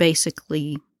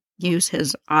basically use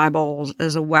his eyeballs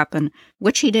as a weapon,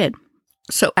 which he did.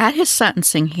 So at his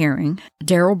sentencing hearing,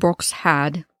 Darrell Brooks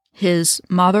had his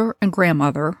mother and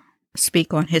grandmother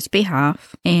speak on his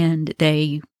behalf, and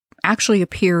they actually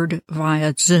appeared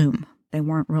via Zoom. They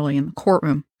weren't really in the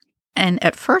courtroom. And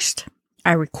at first,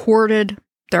 I recorded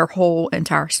their whole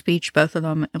entire speech, both of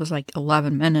them. It was like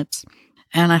 11 minutes.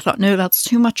 And I thought, no, that's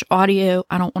too much audio.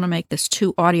 I don't want to make this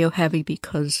too audio heavy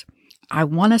because I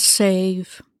want to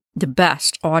save the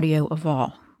best audio of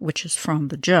all, which is from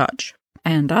the judge.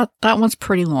 And that one's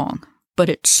pretty long, but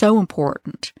it's so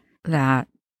important that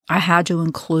I had to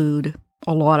include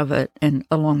a lot of it and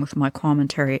along with my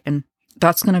commentary, and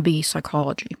that's going to be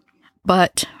psychology.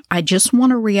 But I just want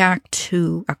to react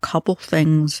to a couple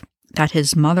things that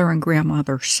his mother and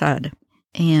grandmother said.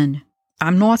 And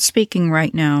I'm not speaking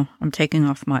right now. I'm taking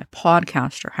off my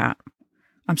podcaster hat.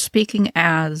 I'm speaking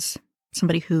as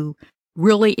somebody who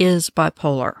really is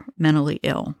bipolar, mentally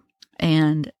ill.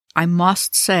 And I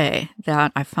must say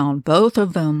that I found both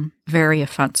of them very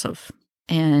offensive.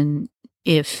 And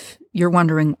if you're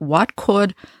wondering, what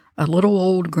could a little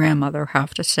old grandmother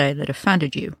have to say that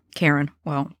offended you, Karen?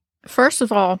 Well, first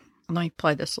of all, let me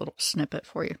play this little snippet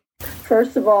for you.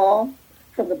 First of all,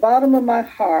 from the bottom of my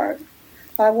heart,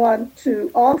 I want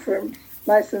to offer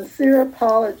my sincere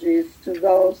apologies to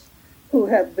those who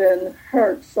have been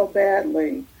hurt so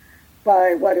badly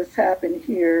by what has happened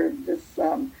here, this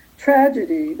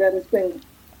tragedy that has been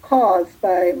caused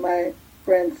by my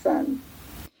grandson.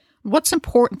 What's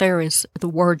important there is the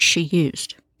word she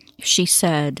used. She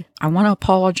said, I want to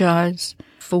apologize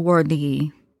for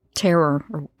the terror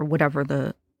or whatever,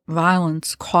 the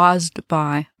violence caused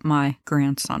by my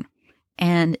grandson.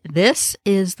 And this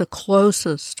is the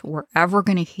closest we're ever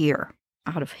going to hear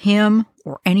out of him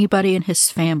or anybody in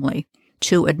his family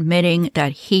to admitting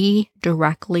that he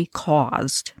directly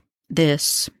caused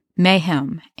this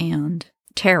mayhem and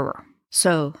terror.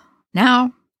 So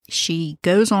now she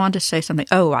goes on to say something.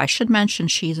 Oh, I should mention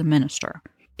she's a minister.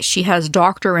 She has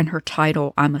doctor in her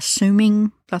title. I'm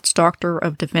assuming that's Doctor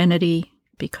of Divinity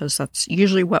because that's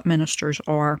usually what ministers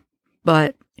are.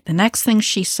 But the next thing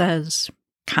she says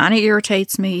kind of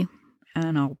irritates me,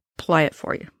 and I'll play it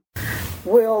for you.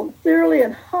 Will sincerely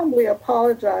and humbly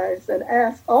apologize and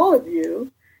ask all of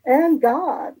you and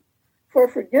God for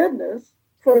forgiveness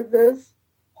for this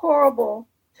horrible,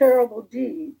 terrible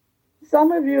deed.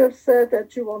 Some of you have said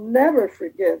that you will never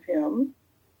forgive him.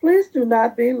 Please do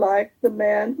not be like the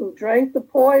man who drank the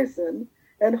poison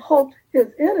and hoped his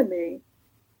enemy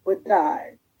would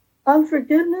die.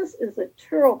 Unforgiveness is a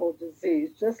terrible disease,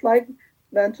 just like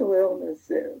mental illness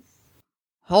is.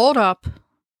 Hold up.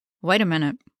 Wait a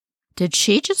minute. Did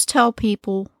she just tell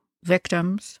people,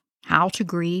 victims, how to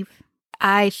grieve?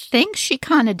 I think she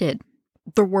kind of did.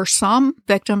 There were some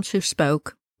victims who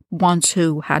spoke, ones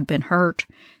who had been hurt,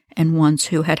 and ones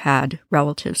who had had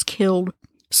relatives killed.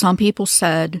 Some people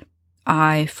said,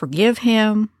 I forgive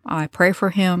him, I pray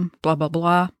for him, blah, blah,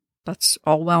 blah. That's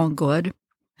all well and good.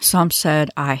 Some said,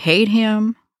 I hate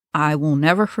him, I will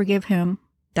never forgive him.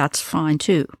 That's fine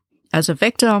too. As a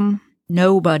victim,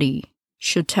 nobody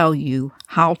should tell you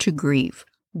how to grieve,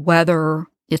 whether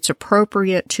it's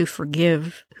appropriate to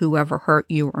forgive whoever hurt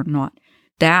you or not.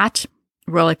 That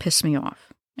really pissed me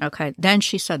off. Okay, then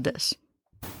she said this.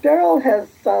 Darrell has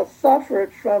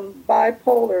suffered from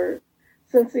bipolar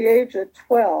since the age of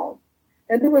 12,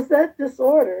 and it was that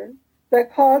disorder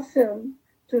that caused him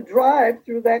to drive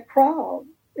through that crowd.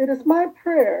 It is my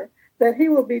prayer that he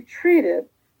will be treated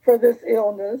for this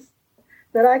illness,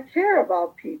 that I care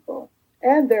about people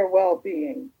and their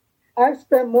well-being. I've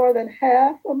spent more than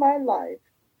half of my life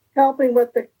helping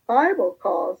what the Bible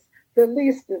calls the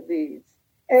least of these,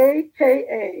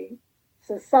 aka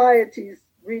society's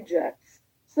rejects.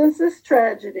 Since this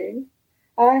tragedy,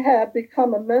 I have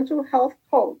become a mental health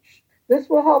coach. This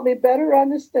will help me better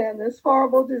understand this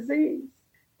horrible disease,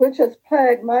 which has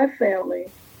plagued my family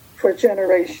for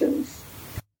generations.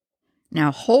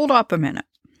 Now, hold up a minute.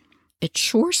 It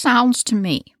sure sounds to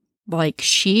me like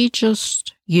she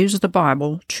just used the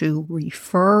Bible to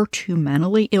refer to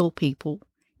mentally ill people,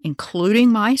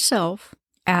 including myself,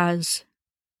 as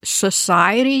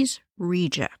society's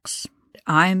rejects.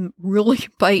 I'm really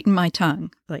biting my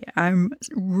tongue. I'm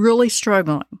really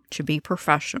struggling to be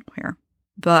professional here.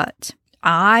 But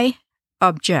I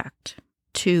object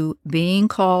to being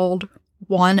called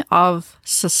one of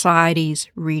society's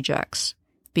rejects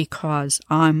because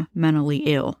I'm mentally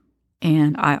ill.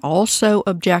 And I also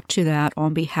object to that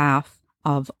on behalf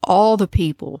of all the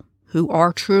people who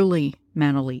are truly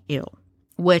mentally ill,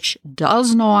 which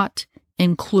does not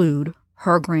include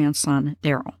her grandson,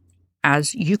 Daryl.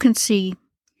 As you can see,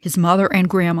 his mother and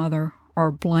grandmother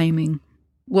are blaming,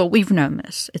 well, we've known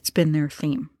this. It's been their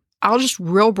theme. I'll just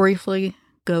real briefly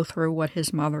go through what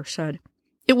his mother said.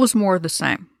 It was more of the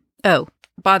same. Oh,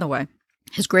 by the way,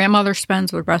 his grandmother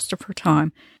spends the rest of her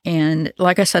time, and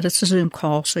like I said, it's a Zoom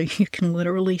call, so you can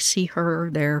literally see her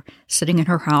there sitting in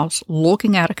her house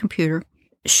looking at a computer.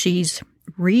 She's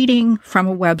reading from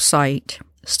a website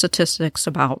statistics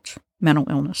about mental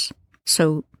illness.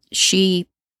 So she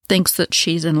thinks that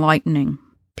she's enlightening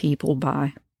people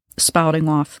by spouting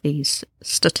off these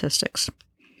statistics.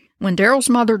 When Daryl's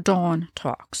mother, Dawn,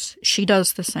 talks, she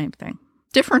does the same thing.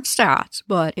 Different stats,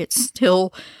 but it's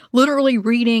still literally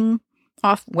reading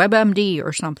off WebMD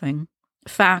or something,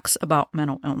 facts about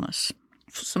mental illness.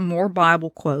 Some more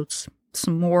Bible quotes,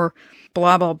 some more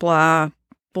blah, blah, blah,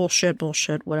 bullshit,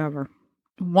 whatever.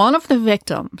 One of the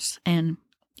victims, and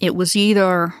it was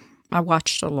either, I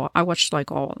watched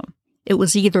like all of them. It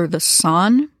was either the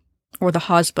son or the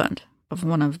husband of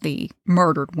one of the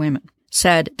murdered women,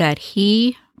 said that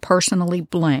he personally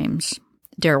blames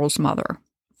Daryl's mother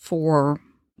for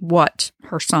what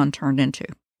her son turned into.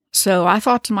 So I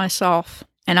thought to myself,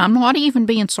 and I'm not even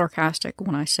being sarcastic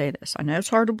when I say this. I know it's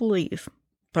hard to believe,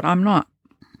 but I'm not.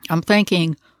 I'm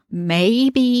thinking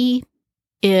maybe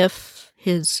if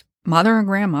his mother and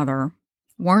grandmother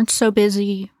weren't so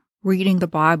busy reading the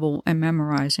Bible and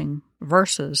memorizing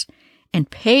verses and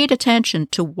paid attention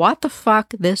to what the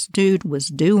fuck this dude was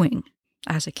doing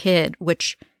as a kid,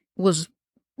 which was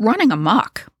running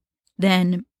amok,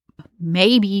 then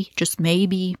maybe, just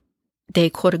maybe, they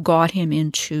could have got him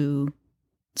into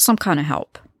some kind of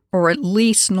help, or at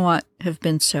least not have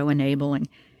been so enabling.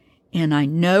 And I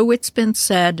know it's been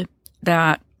said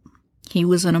that he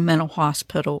was in a mental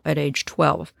hospital at age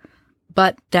 12,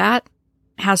 but that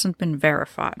hasn't been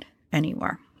verified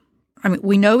anywhere. I mean,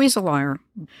 we know he's a liar.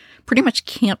 Pretty much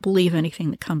can't believe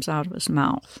anything that comes out of his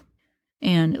mouth.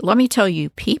 And let me tell you,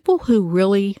 people who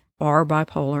really are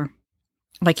bipolar,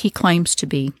 like he claims to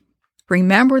be,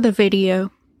 remember the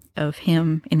video of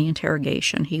him in the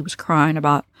interrogation. He was crying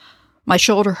about, my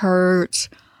shoulder hurts,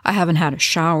 I haven't had a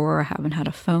shower, I haven't had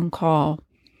a phone call.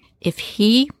 If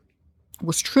he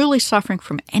was truly suffering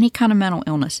from any kind of mental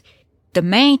illness, the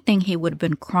main thing he would have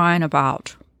been crying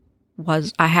about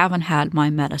was, I haven't had my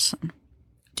medicine.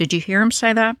 Did you hear him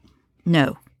say that?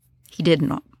 No, he did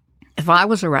not. If I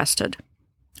was arrested,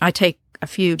 I take a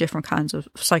few different kinds of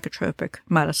psychotropic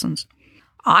medicines.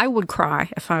 I would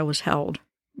cry if I was held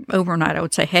overnight. I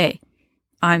would say, hey,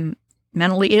 I'm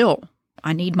mentally ill.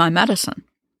 I need my medicine.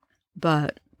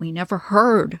 But we never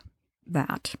heard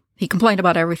that. He complained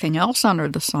about everything else under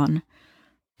the sun,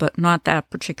 but not that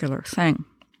particular thing.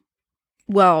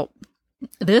 Well,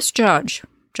 this Judge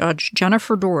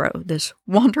Jennifer Dorow, this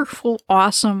wonderful,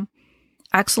 awesome,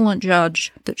 excellent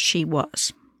judge that she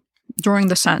was, during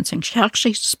the sentencing, she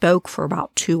actually spoke for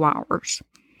about 2 hours.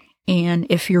 And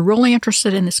if you're really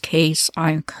interested in this case,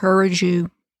 I encourage you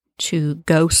to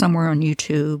go somewhere on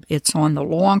YouTube. It's on the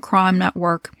Law and Crime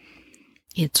Network.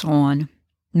 It's on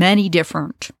many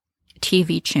different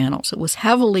TV channels. It was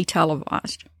heavily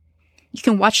televised. You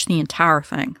can watch the entire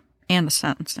thing and the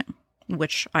sentencing,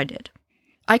 which I did.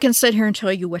 I can sit here and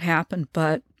tell you what happened,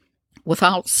 but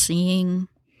without seeing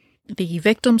the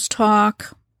victims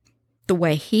talk, the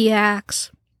way he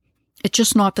acts, it's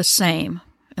just not the same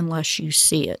unless you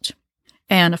see it.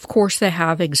 And of course they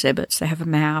have exhibits, they have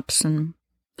maps and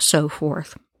so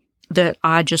forth that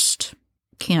I just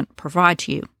can't provide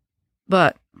to you.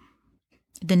 But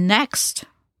the next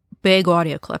big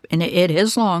audio clip, and it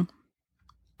is long,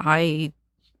 I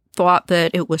thought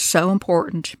that it was so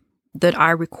important that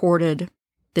I recorded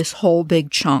this whole big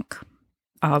chunk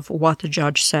of what the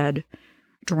judge said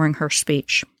during her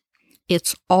speech.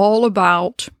 It's all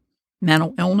about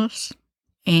mental illness,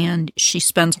 and she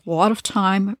spends a lot of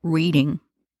time reading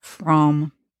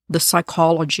from the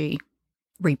psychology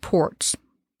reports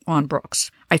on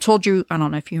Brooks. I told you, I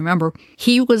don't know if you remember,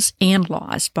 he was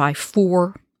analyzed by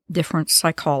 4 different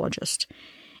psychologists,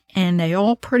 and they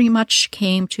all pretty much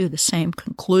came to the same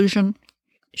conclusion.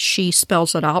 She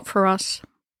spells it out for us,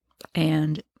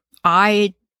 and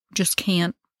I just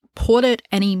can't put it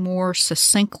any more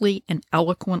succinctly and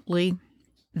eloquently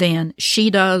than she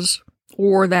does,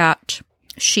 or that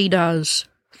she does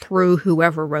through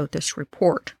whoever wrote this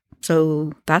report.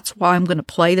 So that's why I'm going to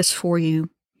play this for you,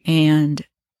 and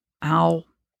I'll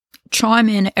chime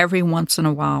in every once in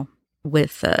a while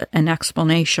with an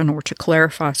explanation or to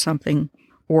clarify something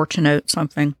or to note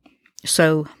something.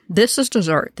 So this is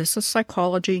dessert. This is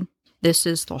psychology. This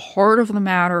is the heart of the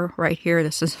matter right here.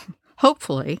 This is,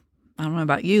 hopefully, I don't know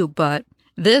about you, but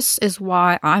this is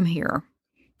why I'm here.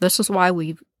 This is why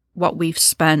what we've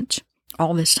spent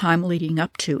all this time leading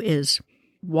up to is,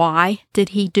 why did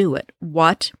he do it?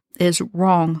 What is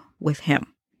wrong with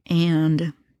him?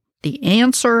 And the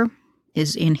answer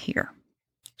is in here.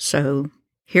 So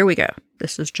here we go.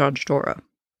 This is Judge Doro.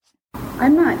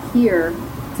 I'm not here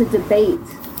to debate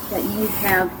that you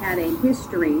have had a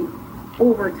history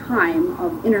over time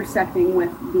of intersecting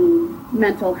with the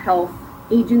mental health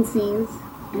agencies,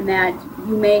 and that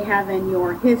you may have in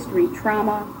your history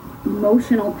trauma,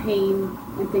 emotional pain,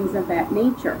 and things of that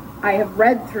nature. I have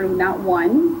read through not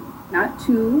 1, not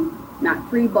 2, not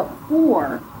 3, but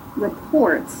 4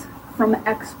 reports from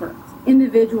experts,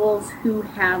 individuals who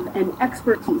have an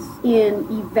expertise in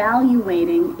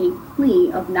evaluating a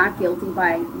plea of not guilty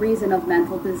by reason of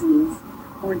mental disease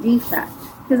or defect.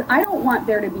 Because I don't want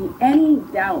there to be any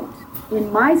doubt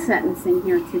in my sentencing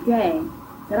here today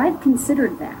that I've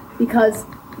considered that. Because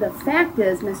the fact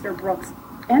is, Mr. Brooks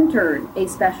entered a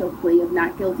special plea of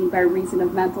not guilty by reason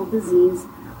of mental disease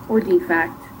or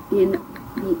defect in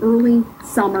the early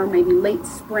summer, maybe late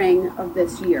spring of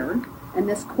this year. And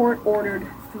this court ordered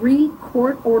 3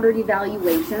 court-ordered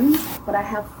evaluations, but I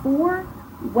have 4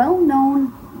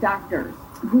 well-known doctors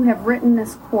who have written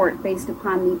this court based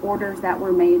upon the orders that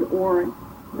were made or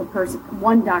the person,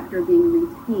 one doctor being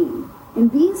retained.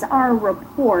 And these are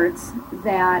reports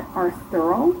that are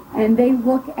thorough, and they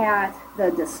look at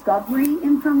the discovery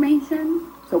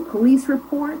information, so police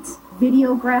reports,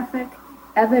 videographic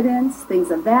evidence,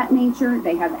 things of that nature.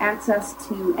 They have access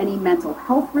to any mental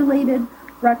health-related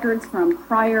records from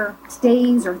prior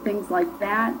stays or things like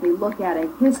that. They look at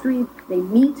a history. They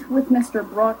meet with Mr.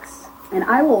 Brooks. And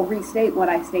I will restate what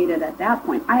I stated at that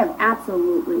point. I have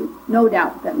absolutely no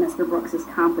doubt that Mr. Brooks is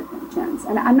competent, gents.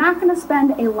 And I'm not going to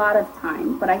spend a lot of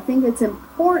time, but I think it's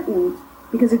important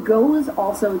because it goes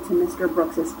also to Mr.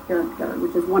 Brooks's character,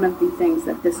 which is one of the things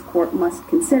that this court must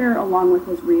consider along with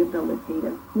his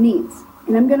rehabilitative needs.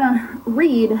 And I'm going to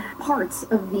read parts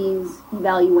of these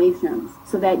evaluations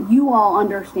so that you all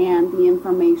understand the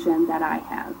information that I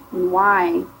have and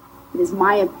why it is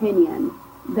my opinion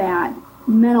that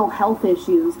mental health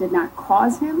issues did not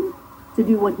cause him to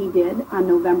do what he did on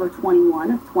November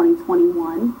 21 of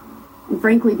 2021, and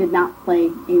frankly did not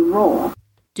play a role.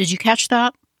 Did you catch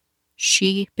that?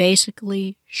 She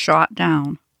basically shot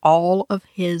down all of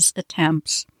his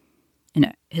attempts,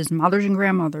 his mother's and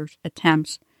grandmother's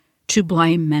attempts to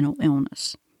blame mental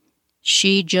illness.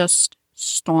 She just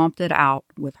stomped it out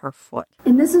with her foot.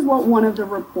 And this is what one of the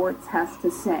reports has to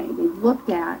say. They looked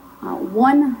at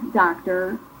one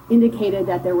doctor indicated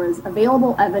that there was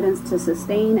available evidence to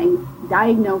sustain a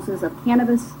diagnosis of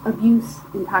cannabis abuse,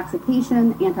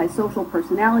 intoxication, antisocial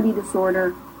personality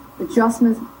disorder,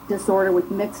 adjustment disorder with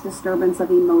mixed disturbance of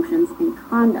emotions and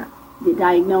conduct. The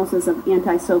diagnosis of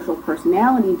antisocial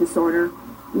personality disorder,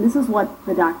 and this is what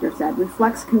the doctor said,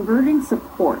 reflects converging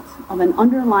support of an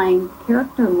underlying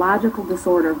characterological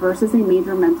disorder versus a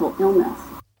major mental illness.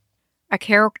 A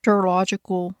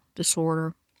characterological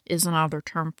disorder is another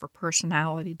term for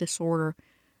personality disorder,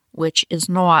 which is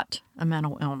not a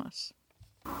mental illness.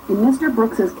 In Mr.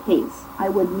 Brooks's case, I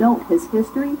would note his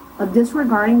history of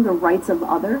disregarding the rights of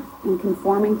others and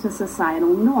conforming to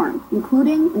societal norms,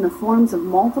 including in the forms of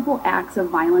multiple acts of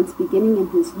violence beginning in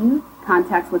his youth,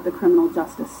 contacts with the criminal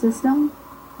justice system,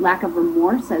 lack of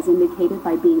remorse as indicated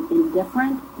by being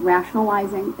indifferent,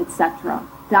 rationalizing, etc.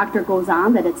 Doctor goes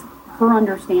on that it's her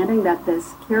understanding that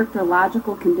this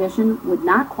characterological condition would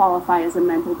not qualify as a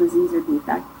mental disease or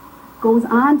defect, goes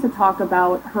on to talk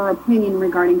about her opinion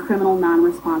regarding criminal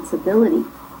non-responsibility.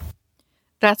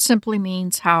 That simply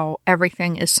means how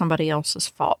everything is somebody else's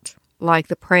fault. Like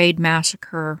the Parade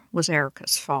massacre was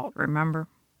Erica's fault, remember?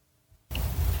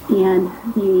 And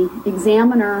the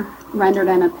examiner rendered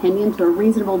an opinion to a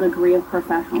reasonable degree of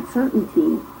professional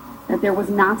certainty that there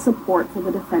was not support for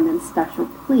the defendant's special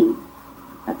plea,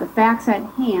 that the facts at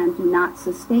hand do not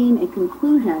sustain a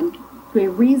conclusion to a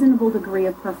reasonable degree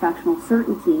of professional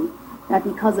certainty that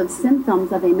because of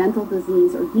symptoms of a mental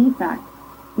disease or defect,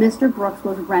 Mr. Brooks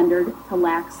was rendered to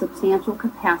lack substantial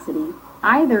capacity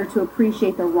either to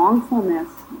appreciate the wrongfulness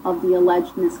of the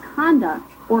alleged misconduct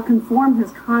or conform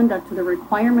his conduct to the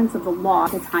requirements of the law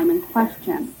at the time in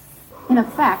question. In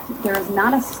effect, there is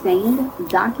not a stained,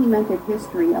 documented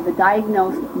history of a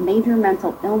diagnosed major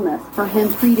mental illness for him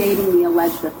predating the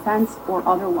alleged offense or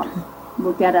otherwise.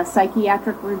 Look at a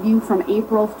psychiatric review from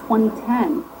April of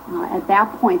 2010. At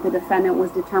that point, the defendant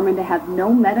was determined to have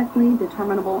no medically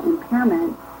determinable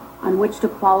impairment on which to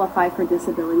qualify for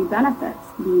disability benefits.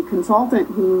 The consultant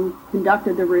who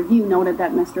conducted the review noted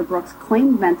that Mr. Brooks'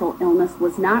 claimed mental illness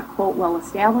was not, quote, well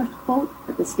established, quote,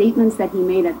 that the statements that he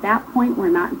made at that point were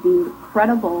not deemed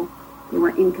credible, they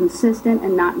were inconsistent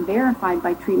and not verified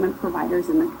by treatment providers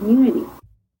in the community.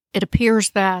 It appears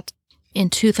that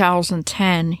in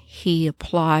 2010, he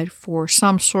applied for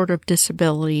some sort of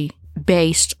disability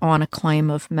based on a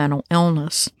claim of mental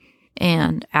illness,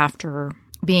 and after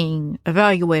being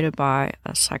evaluated by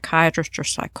a psychiatrist or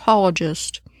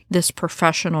psychologist, this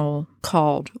professional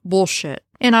called bullshit.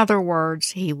 In other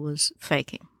words, he was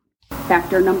faking.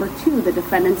 Factor number 2, the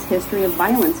defendant's history of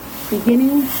violence.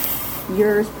 Beginning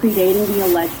years predating the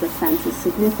alleged offense is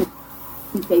significant.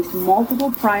 He faced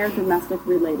multiple prior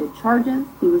domestic-related charges.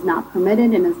 He was not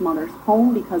permitted in his mother's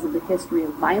home because of the history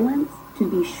of violence. To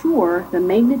be sure, the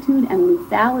magnitude and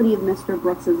lethality of Mr.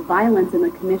 Brooks's violence in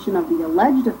the commission of the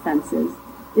alleged offenses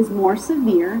is more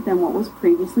severe than what was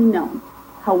previously known.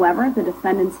 However, the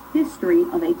defendant's history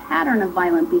of a pattern of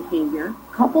violent behavior,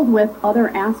 coupled with other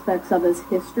aspects of his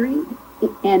history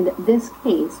and this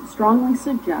case, strongly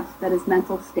suggests that his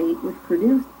mental state, which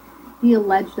produced the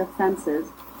alleged offenses,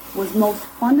 was most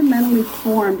fundamentally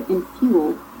formed and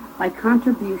fueled by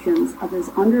contributions of his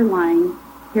underlying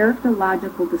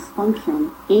characterological dysfunction,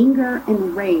 anger,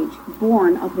 and rage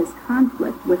born of his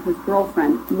conflict with his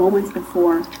girlfriend moments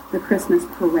before the Christmas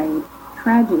parade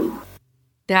tragedy.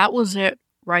 That was it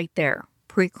right there.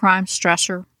 Pre-crime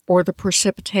stressor or the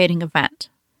precipitating event.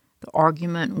 The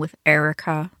argument with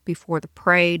Erica before the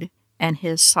parade and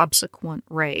his subsequent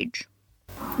rage.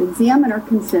 The examiner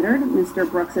considered Mr.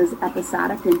 Brooks's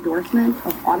episodic endorsement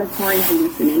of auditory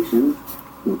hallucinations,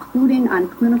 including on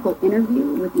clinical interview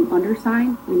with the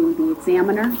undersigned, meaning the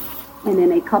examiner, and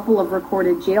in a couple of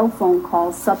recorded jail phone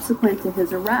calls subsequent to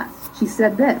his arrest. She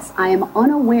said this: I am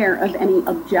unaware of any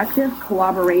objective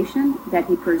corroboration that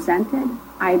he presented,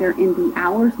 either in the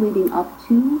hours leading up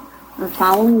to or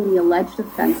following the alleged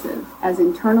offenses, as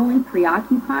internally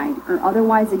preoccupied or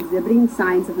otherwise exhibiting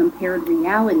signs of impaired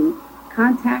reality,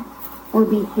 contact, or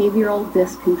behavioral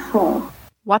discontrol.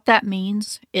 What that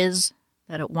means is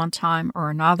that at one time or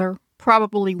another,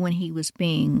 probably when he was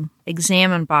being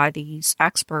examined by these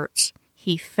experts,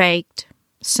 he faked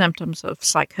symptoms of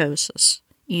psychosis,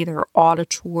 either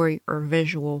auditory or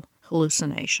visual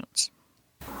hallucinations.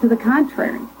 To the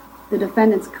contrary, the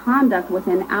defendant's conduct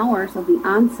within hours of the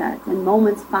onset and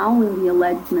moments following the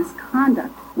alleged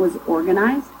misconduct was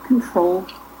organized,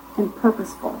 controlled, and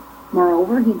purposeful.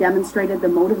 Moreover, he demonstrated the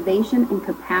motivation and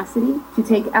capacity to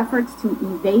take efforts to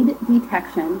evade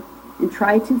detection and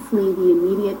try to flee the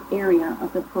immediate area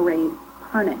of the parade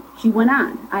carnage. She went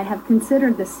on, I have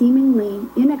considered the seemingly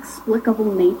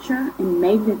inexplicable nature and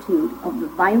magnitude of the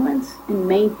violence and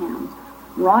mayhem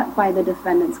wrought by the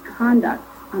defendant's conduct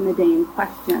on the day in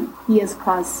question. He has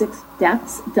caused 6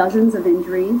 deaths, dozens of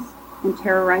injuries, and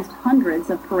terrorized hundreds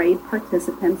of parade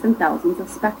participants and thousands of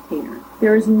spectators.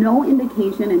 There is no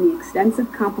indication in the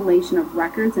extensive compilation of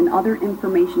records and other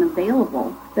information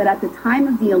available that at the time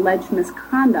of the alleged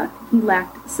misconduct, he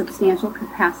lacked substantial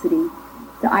capacity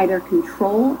to either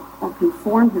control or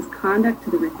conform his conduct to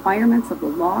the requirements of the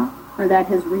law, or that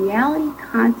his reality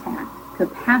contact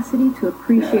capacity to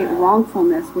appreciate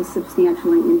wrongfulness was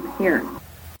substantially impaired.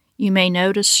 You may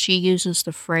notice she uses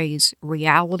the phrase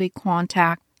reality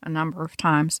contact a number of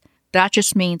times. That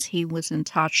just means he was in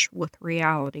touch with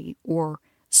reality or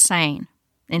sane,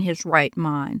 in his right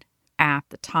mind, at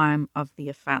the time of the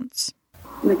offense.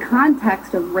 In the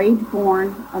context of rage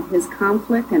born of his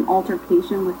conflict and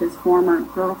altercation with his former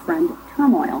girlfriend,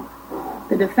 turmoil,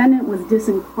 The defendant was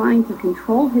disinclined to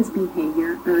control his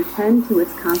behavior or attend to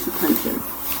its consequences.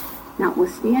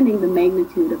 Notwithstanding the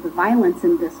magnitude of the violence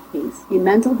in this case, a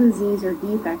mental disease or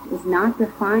defect is not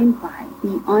defined by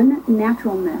the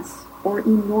unnaturalness or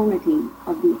enormity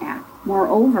of the act.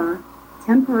 Moreover,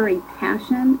 temporary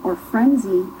passion or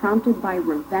frenzy prompted by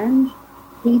revenge,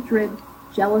 hatred,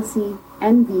 jealousy,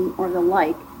 envy, or the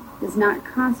like does not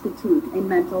constitute a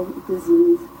mental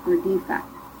disease or defect.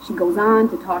 She goes on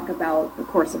to talk about the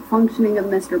course of functioning of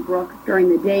Mr. Brooks during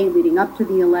the day leading up to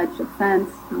the alleged offense.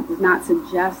 Does not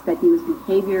suggest that he was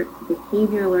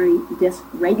behaviorally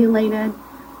dysregulated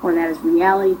or that his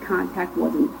reality contact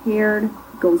was impaired.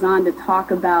 Goes on to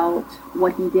talk about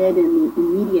what he did in the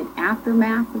immediate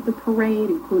aftermath of the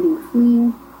parade, including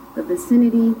fleeing the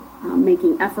vicinity,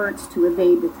 making efforts to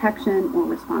evade detection or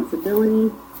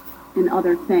responsibility, and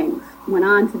other things. Went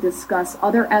on to discuss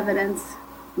other evidence,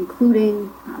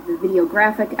 including the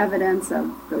videographic evidence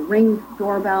of the Ring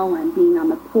doorbell and being on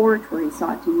the porch where he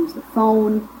sought to use the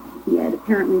phone. He had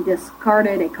apparently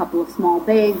discarded a couple of small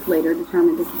bags, later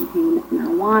determined to contain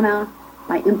marijuana.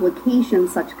 By implication,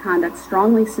 such conduct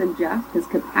strongly suggests his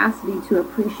capacity to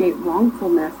appreciate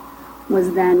wrongfulness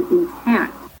was then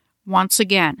intact. Once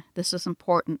again, this is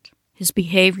important. His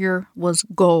behavior was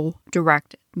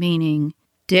goal-directed, meaning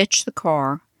ditch the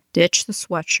car, ditch the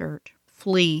sweatshirt,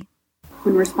 flee.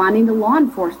 When responding to law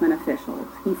enforcement officials,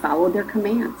 he followed their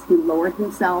commands. He lowered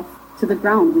himself to the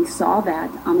ground. We saw that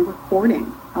on the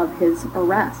recording of his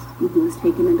arrest when he was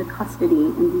taken into custody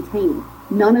and detained.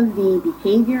 None of the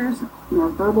behaviors nor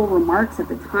verbal remarks at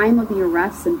the time of the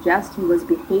arrest suggest he was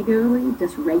behaviorally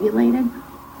dysregulated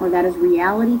or that his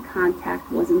reality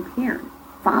contact was impaired.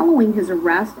 Following his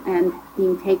arrest and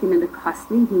being taken into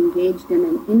custody, he engaged in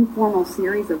an informal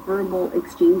series of verbal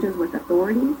exchanges with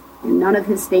authorities, and none of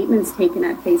his statements taken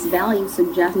at face value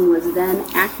suggest he was then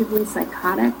actively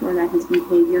psychotic or that his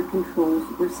behavior controls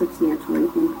were substantially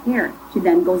impaired. She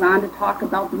then goes on to talk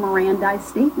about the Mirandized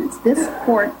statements. This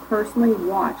court personally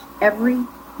watched every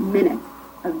minute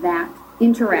of that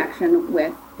interaction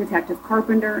with Detective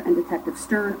Carpenter and Detective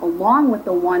Stern, along with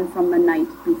the one from the night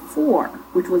before,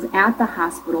 which was at the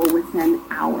hospital within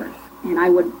hours. And I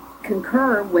would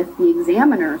concur with the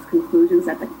examiner's conclusions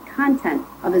that the content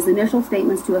of his initial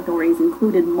statements to authorities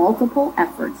included multiple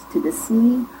efforts to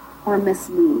deceive or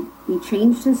mislead. He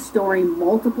changed his story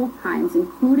multiple times,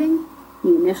 including he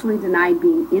initially denied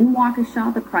being in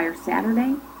Waukesha the prior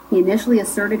Saturday. He initially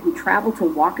asserted he traveled to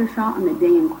Waukesha on the day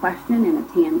in question in a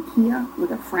tan Kia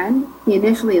with a friend. He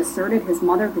initially asserted his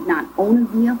mother did not own a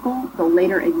vehicle, though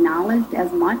later acknowledged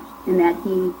as much, and that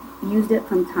he used it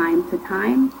from time to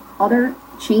time. Other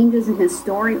changes in his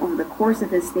story over the course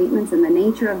of his statements and the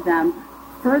nature of them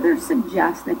further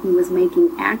suggest that he was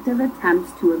making active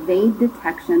attempts to evade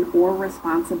detection or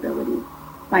responsibility.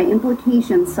 By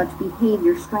implication, such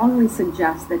behavior strongly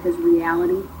suggests that his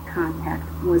reality contact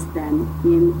was then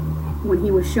in. When he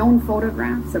was shown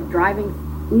photographs of driving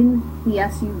in the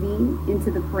SUV into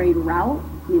the parade route,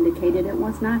 he indicated it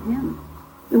was not him.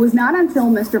 It was not until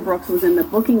Mr. Brooks was in the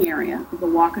booking area of the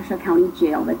Waukesha County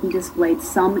Jail that he displayed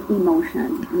some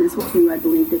emotion, and this was to, I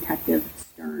believe, Detective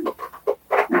Stern.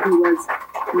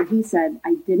 Where he said,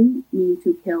 "I didn't mean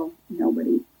to kill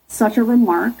nobody." Such a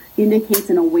remark indicates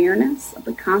an awareness of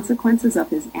the consequences of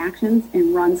his actions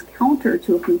and runs counter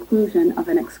to a conclusion of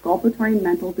an exculpatory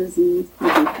mental disease or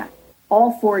defect.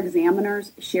 All four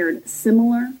examiners shared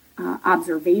similar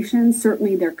observations.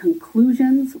 Certainly their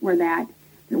conclusions were that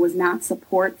there was not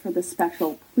support for the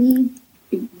special plea.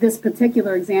 This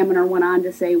particular examiner went on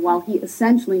to say, while he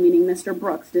essentially, meaning Mr.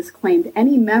 Brooks, disclaimed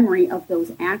any memory of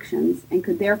those actions and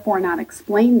could therefore not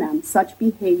explain them, such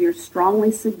behavior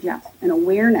strongly suggests an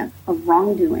awareness of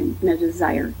wrongdoing and a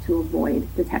desire to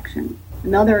avoid detection.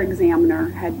 Another examiner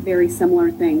had very similar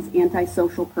things: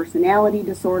 antisocial personality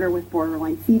disorder with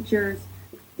borderline features.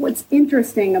 What's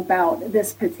interesting about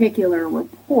this particular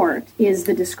report is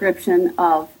the description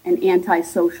of an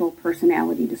antisocial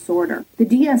personality disorder. The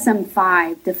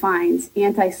DSM-5 defines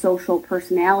antisocial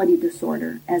personality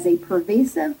disorder as a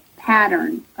pervasive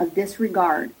pattern of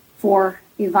disregard for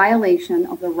a violation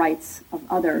of the rights of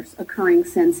others occurring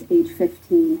since age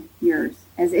 15 years,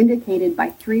 as indicated by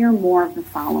three or more of the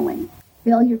following: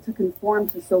 failure to conform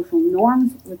to social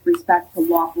norms with respect to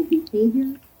lawful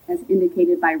behavior, as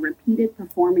indicated by repeated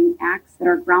performing acts that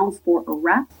are grounds for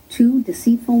arrest. 2,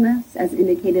 deceitfulness, as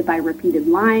indicated by repeated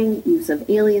lying, use of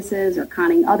aliases, or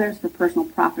conning others for personal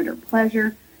profit or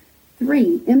pleasure.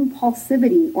 3,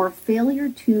 impulsivity or failure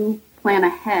to plan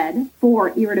ahead.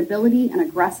 4, irritability and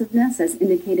aggressiveness, as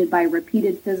indicated by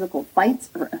repeated physical fights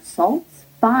or assaults.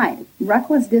 5,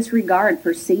 reckless disregard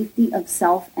for safety of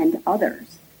self and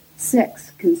others.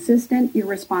 6, consistent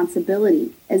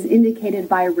irresponsibility, as indicated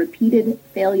by a repeated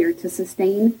failure to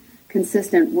sustain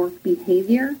consistent work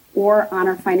behavior or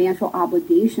honor financial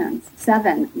obligations.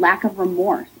 7, lack of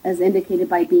remorse, as indicated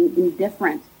by being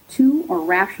indifferent to or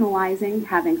rationalizing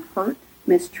having hurt,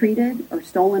 mistreated, or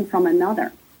stolen from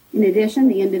another. In addition,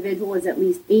 the individual is at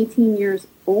least 18 years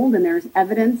old and there is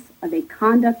evidence of a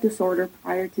conduct disorder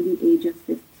prior to the age of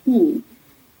 15.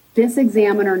 This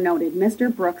examiner noted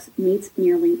Mr. Brooks meets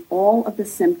nearly all of the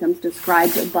symptoms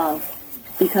described above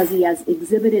because he has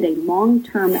exhibited a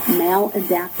long-term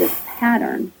maladaptive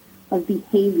pattern of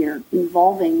behavior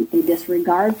involving a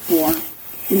disregard for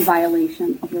and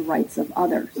violation of the rights of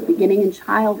others. Beginning in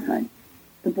childhood,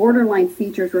 the borderline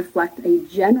features reflect a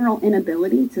general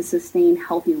inability to sustain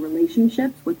healthy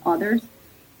relationships with others,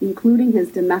 including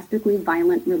his domestically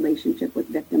violent relationship with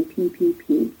victim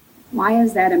PPP. Why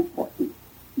is that important?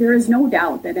 There is no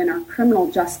doubt that in our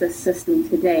criminal justice system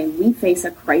today, we face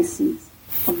a crisis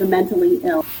of the mentally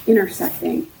ill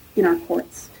intersecting in our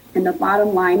courts. And the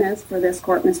bottom line is, for this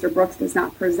court, Mr. Brooks does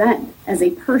not present as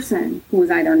a person who is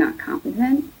either not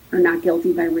competent or not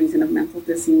guilty by reason of mental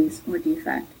disease or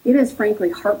defect. It is frankly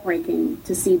heartbreaking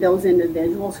to see those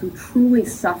individuals who truly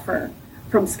suffer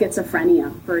from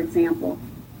schizophrenia, for example,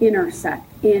 intersect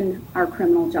in our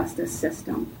criminal justice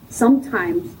system.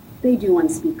 Sometimes they do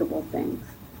unspeakable things.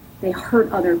 They hurt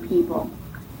other people.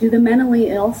 Do the mentally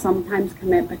ill sometimes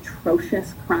commit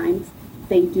atrocious crimes?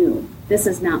 They do. This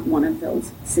is not one of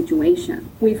those situations.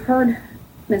 We've heard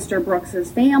Mr. Brooks's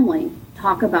family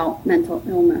talk about mental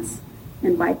illness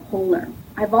and bipolar.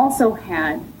 I've also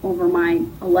had, over my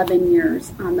 11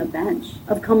 years on the bench,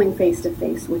 of coming face to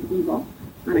face with evil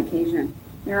on occasion.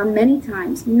 There are many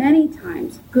times,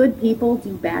 good people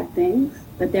do bad things,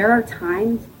 but there are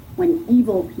times when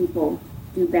evil people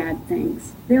do bad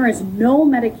things. There is no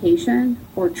medication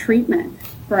or treatment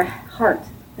for a heart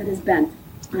that is bent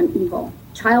on evil.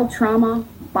 Child trauma,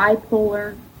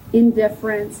 bipolar,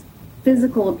 indifference,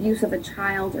 physical abuse of a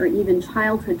child, or even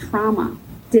childhood trauma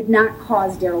did not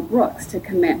cause Darrell Brooks to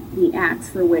commit the acts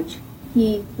for which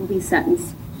he will be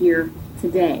sentenced here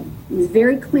today. He's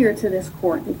very clear to this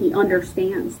court that he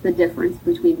understands the difference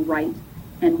between right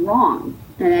and wrong,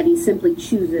 and that he simply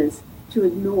chooses to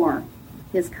ignore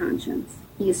his conscience.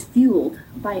 He is fueled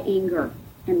by anger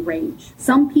and rage.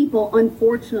 Some people,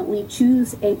 unfortunately,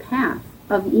 choose a path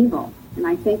of evil, and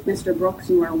I think, Mr. Brooks,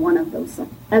 you are one of those.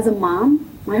 As a mom,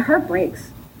 my heart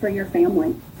breaks for your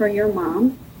family, for your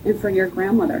mom, and for your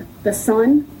grandmother. The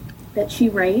son that she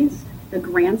raised, the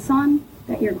grandson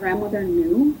that your grandmother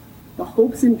knew, the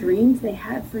hopes and dreams they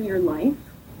had for your life,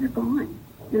 they're gone.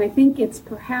 And I think it's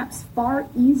perhaps far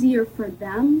easier for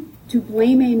them to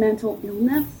blame a mental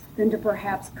illness than to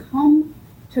perhaps come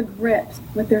to grips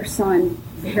with their son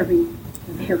very,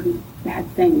 very bad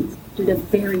things, do the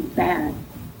very bad.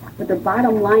 But the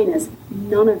bottom line is,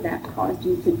 none of that caused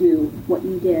you to do what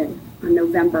you did on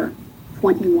November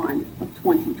 21 of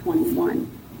 2021.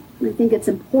 And I think it's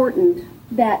important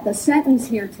that the sentence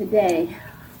here today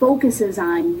focuses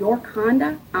on your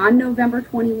conduct on November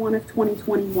 21 of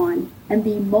 2021 and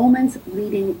the moments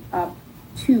leading up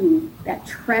to that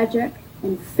tragic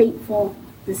and fateful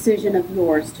decision of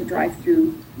yours to drive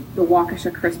through the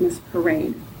Waukesha Christmas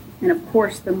Parade, and of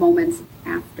course the moments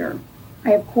after.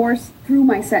 I, of course, through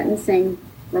my sentencing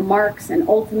remarks and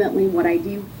ultimately what I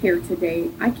do here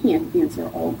today, I can't answer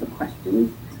all of the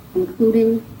questions,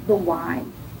 including the why.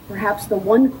 Perhaps the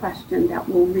one question that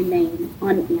will remain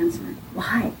unanswered.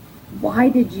 Why? Why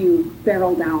did you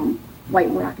barrel down White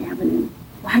Rock Avenue?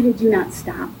 Why did you not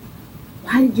stop?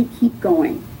 Why did you keep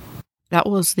going? That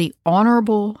was the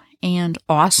Honorable and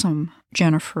awesome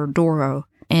Jennifer Dorow,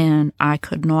 and I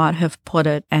could not have put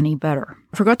it any better.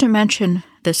 I forgot to mention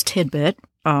this tidbit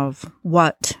of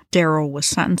what Darrell was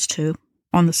sentenced to.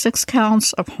 On the 6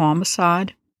 counts of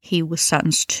homicide, he was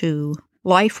sentenced to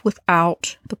life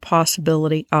without the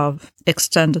possibility of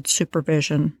extended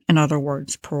supervision, in other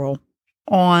words, parole.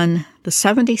 On the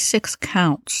 76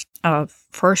 counts of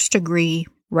first-degree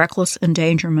reckless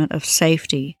endangerment of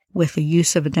safety with the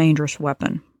use of a dangerous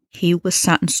weapon, he was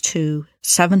sentenced to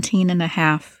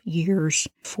 17.5 years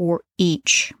for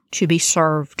each to be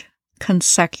served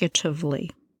consecutively,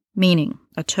 meaning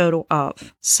a total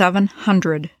of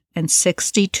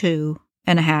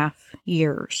 762.5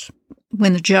 years.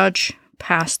 When the judge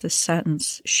passed this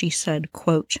sentence, she said,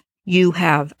 quote, "You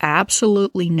have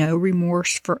absolutely no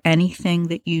remorse for anything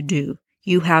that you do.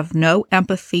 You have no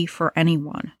empathy for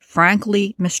anyone.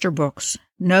 Frankly, Mr. Brooks,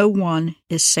 no one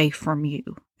is safe from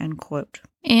you," end quote.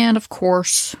 And of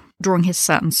course, during his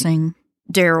sentencing,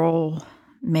 Darrell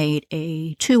made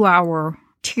a 2-hour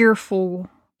tearful,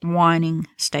 whining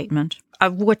statement,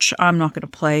 of which I'm not going to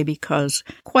play because,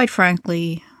 quite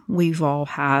frankly, we've all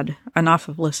had enough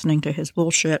of listening to his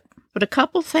bullshit. But a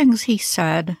couple things he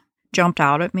said jumped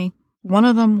out at me. One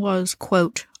of them was,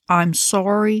 quote, "I'm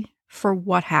sorry for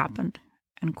what happened,"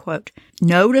 end quote.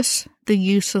 Notice the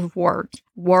use of words.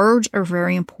 Words are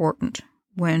very important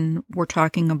when we're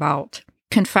talking about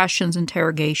confessions,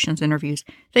 interrogations, interviews,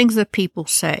 things that people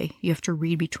say. You have to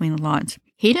read between the lines.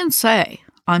 He didn't say,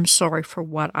 "I'm sorry for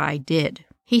what I did."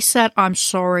 He said, "I'm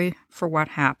sorry for what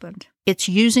happened." It's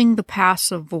using the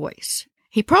passive voice.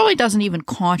 He probably doesn't even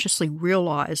consciously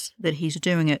realize that he's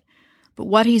doing it, but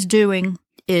what he's doing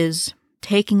is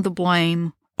taking the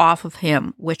blame off of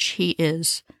him, which he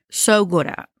is so good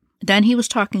at. Then he was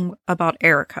talking about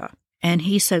Erica, and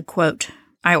he said, quote,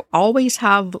 "I always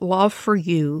have love for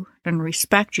you and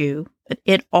respect you, but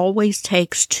it always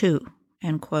takes two,"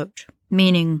 end quote.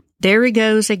 Meaning, there he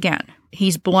goes again.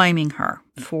 He's blaming her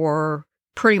for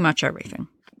pretty much everything.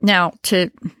 Now,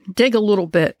 to dig a little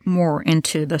bit more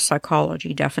into the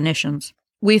psychology definitions,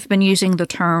 we've been using the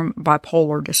term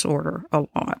bipolar disorder a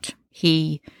lot.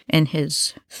 He and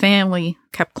his family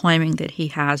kept claiming that he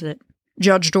has it.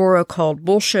 Judge Doro called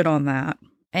bullshit on that.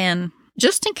 And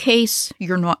just in case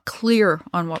you're not clear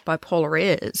on what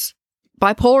bipolar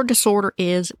disorder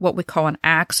is what we call an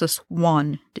axis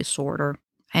 1 disorder.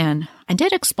 And I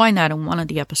did explain that in one of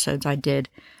the episodes I did,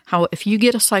 how if you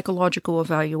get a psychological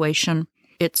evaluation,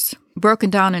 it's broken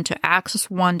down into axis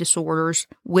 1 disorders,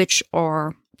 which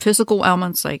are physical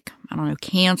elements like,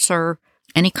 cancer,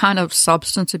 any kind of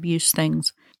substance abuse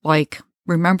things. Like,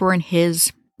 remember in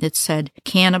his, it said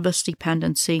cannabis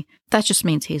dependency. That just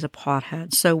means he's a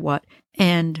pothead. So what?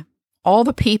 And all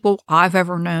the people I've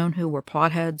ever known who were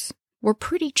potheads were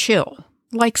pretty chill,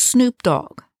 like Snoop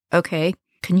Dogg, okay?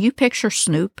 Can you picture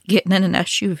Snoop getting in an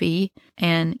SUV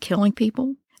and killing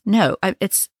people? No,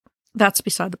 that's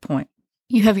beside the point.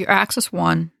 You have your axis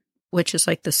 1, which is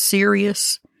like the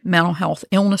serious mental health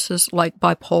illnesses like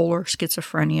bipolar,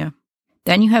 schizophrenia.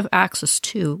 Then you have axis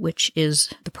 2, which is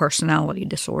the personality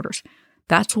disorders.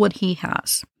 That's what he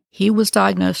has. He was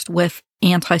diagnosed with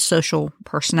antisocial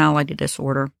personality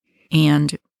disorder.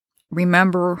 And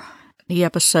remember the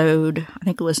episode, I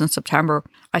think it was in September,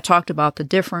 I talked about the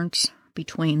difference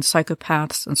between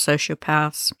psychopaths and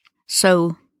sociopaths.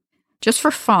 So, just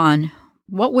for fun,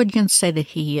 what would you say that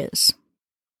he is?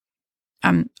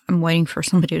 I'm waiting for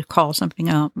somebody to call something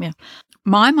out. Yeah.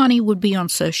 My money would be on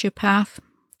sociopath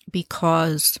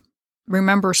because,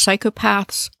 remember,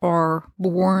 psychopaths are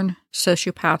born,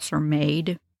 sociopaths are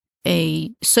made. A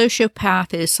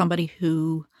sociopath is somebody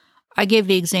who, I gave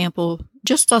the example,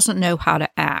 just doesn't know how to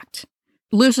act,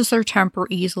 loses their temper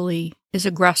easily, is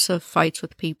aggressive, fights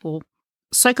with people.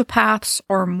 Psychopaths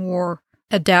are more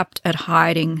adept at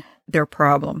hiding their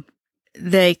problem.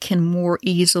 They can more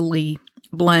easily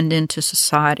blend into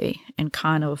society and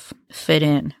kind of fit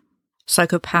in.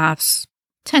 Psychopaths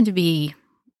tend to be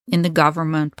in the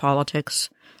government, politics,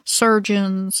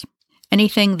 surgeons,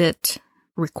 anything that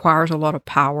requires a lot of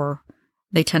power.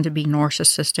 They tend to be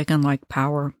narcissistic and like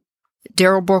power.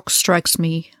 Darrell Brooks strikes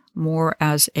me more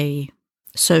as a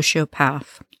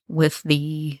sociopath with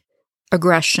the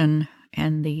aggression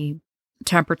and the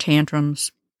temper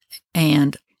tantrums.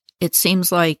 And it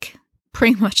seems like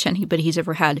pretty much anybody he's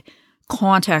ever had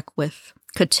contact with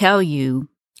could tell you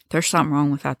there's something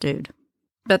wrong with that dude.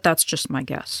 But that's just my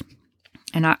guess.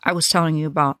 And I was telling you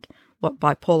about what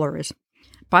bipolar is.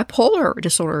 Bipolar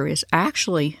disorder is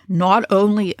actually not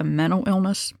only a mental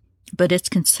illness, but it's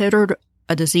considered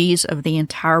a disease of the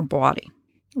entire body,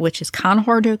 which is kind of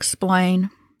hard to explain.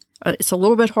 It's a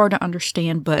little bit hard to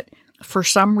understand, but for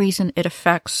some reason it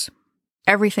affects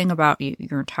everything about you,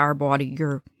 your entire body,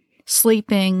 your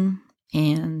sleeping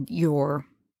and your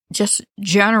just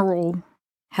general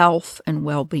health and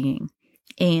well-being.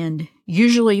 And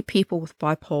usually people with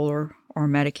bipolar are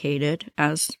medicated,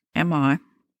 as am I.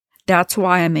 That's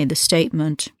why I made the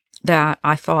statement that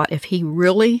I thought if he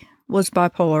really was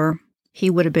bipolar, he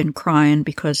would have been crying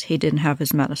because he didn't have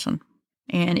his medicine.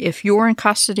 And if you're in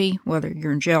custody, whether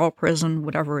you're in jail, prison,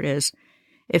 whatever it is,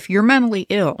 if you're mentally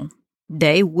ill,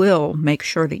 they will make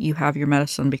sure that you have your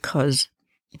medicine because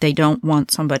they don't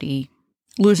want somebody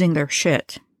losing their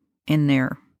shit in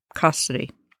their custody.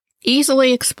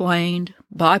 Easily explained,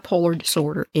 bipolar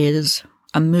disorder is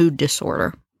a mood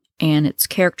disorder, and it's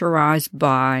characterized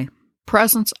by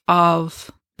presence of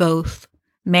both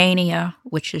mania,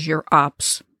 which is your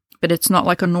ups, but it's not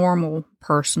like a normal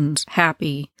person's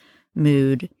happy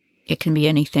mood. It can be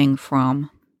anything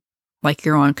from like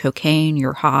you're on cocaine,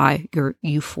 you're high, you're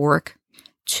euphoric,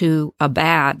 to a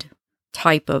bad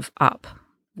type of up,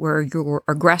 where you're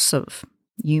aggressive.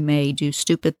 You may do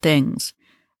stupid things,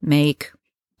 make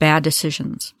bad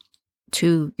decisions,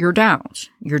 to your downs,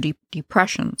 your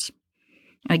depressions.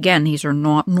 Again, these are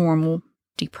not normal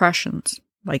depressions,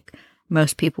 like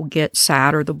most people get,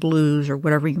 sad or the blues or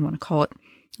whatever you want to call it.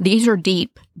 These are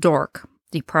deep, dark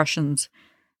depressions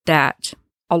that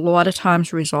a lot of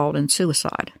times result in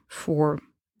suicide for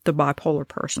the bipolar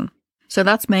person. So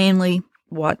that's mainly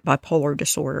what bipolar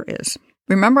disorder is.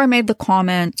 Remember I made the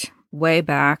comment way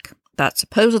back that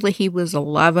supposedly he was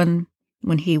 11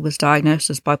 when he was diagnosed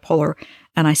as bipolar,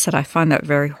 and I said I find that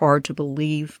very hard to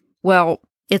believe. Well,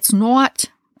 it's not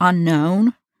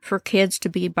unknown for kids to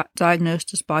be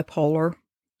diagnosed as bipolar,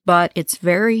 but it's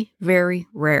very, very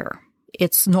rare.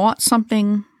 It's not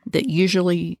something that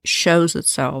usually shows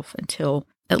itself until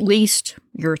at least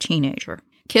you're a teenager.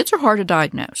 Kids are hard to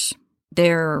diagnose.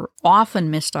 They're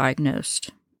often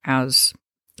misdiagnosed as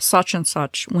such and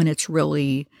such when it's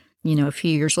really, a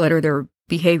few years later, their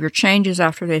behavior changes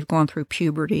after they've gone through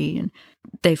puberty and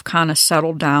they've kind of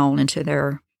settled down into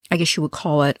their, I guess you would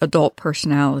call it, adult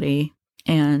personality.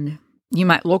 And you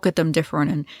might look at them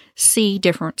different and see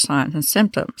different signs and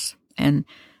symptoms. And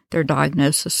their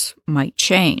diagnosis might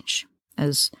change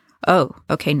as, oh,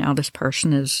 okay, now this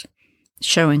person is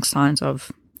showing signs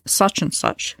of such and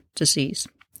such disease.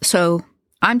 So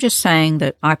I'm just saying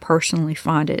that I personally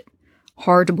find it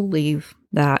hard to believe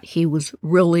that he was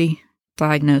really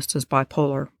diagnosed as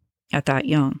bipolar at that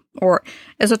young. Or,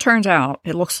 as it turns out,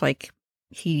 it looks like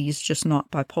he's just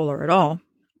not bipolar at all.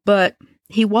 But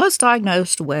he was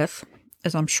diagnosed with,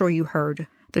 as I'm sure you heard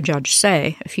the judge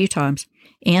say a few times,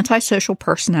 antisocial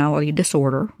personality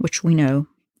disorder, which we know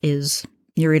is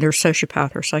you're either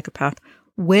sociopath or psychopath,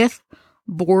 with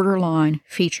borderline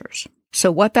features.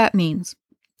 So what that means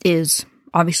is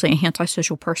obviously an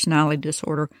antisocial personality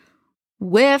disorder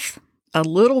with a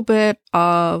little bit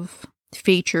of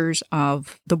features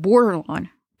of the borderline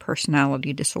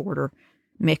personality disorder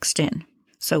mixed in.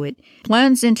 So it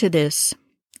blends into this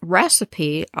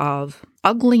recipe of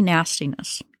ugly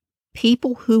nastiness.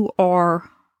 People who are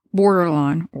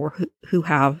borderline or who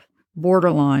have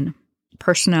borderline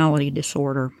personality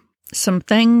disorder, some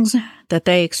things that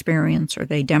they experience or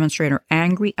they demonstrate are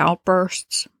angry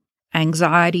outbursts,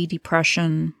 anxiety,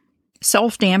 depression,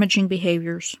 self-damaging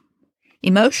behaviors,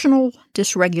 emotional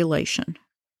dysregulation.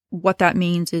 What that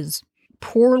means is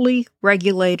poorly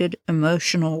regulated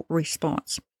emotional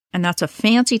response. And that's a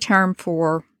fancy term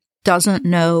for doesn't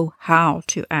know how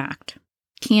to act,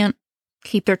 can't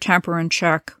keep their temper in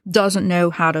check, doesn't know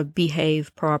how to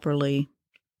behave properly.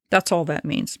 That's all that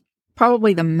means.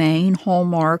 Probably the main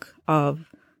hallmark of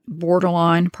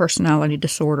borderline personality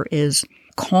disorder is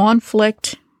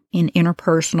conflict in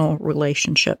interpersonal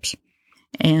relationships.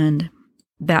 And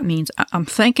that means I'm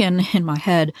thinking in my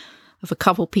head of a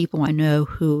couple people I know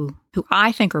who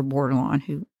I think are borderline,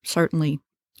 who certainly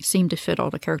seem to fit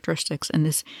all the characteristics. And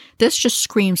this just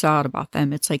screams out about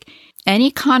them. It's like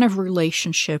any kind of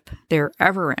relationship they're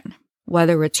ever in,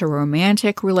 whether it's a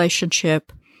romantic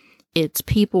relationship, it's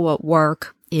people at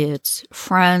work, it's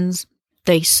friends,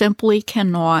 they simply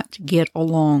cannot get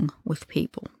along with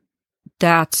people.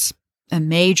 That's a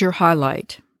major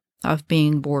highlight of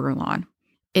being borderline.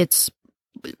 It's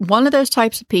one of those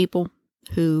types of people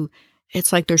who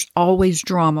it's like there's always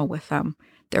drama with them.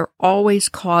 They're always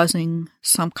causing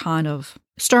some kind of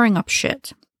stirring up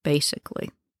shit,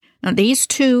 basically. Now, these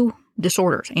two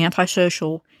disorders,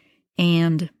 antisocial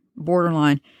and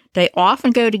borderline, they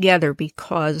often go together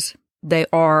because they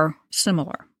are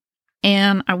similar.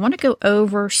 And I want to go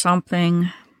over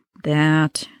something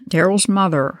that Daryl's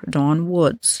mother, Dawn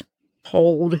Woods,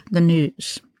 told the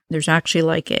news. There's actually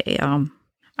like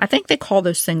I think they call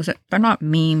those things, they're not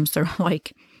memes, they're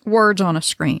like words on a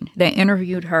screen. They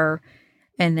interviewed her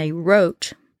and they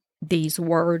wrote these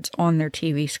words on their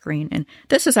TV screen. And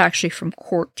this is actually from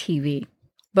Court TV.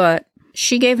 But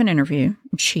she gave an interview.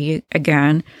 She,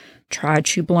 again, tried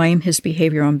to blame his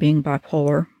behavior on being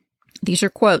bipolar. These are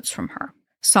quotes from her.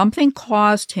 Something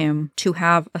caused him to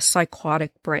have a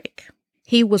psychotic break.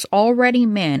 He was already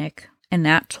manic, and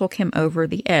that took him over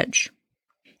the edge.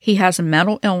 He has a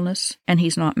mental illness, and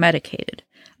he's not medicated.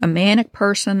 A manic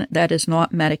person that is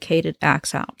not medicated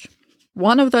acts out.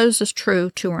 One of those is true,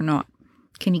 two are not.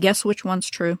 Can you guess which one's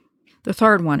true? The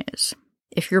third one is,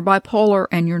 if you're bipolar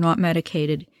and you're not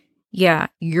medicated, yeah,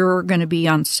 you're going to be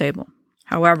unstable.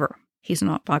 However, he's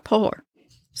not bipolar.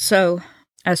 So,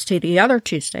 as to the other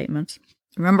two statements,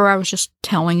 remember I was just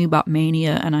telling you about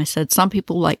mania, and I said some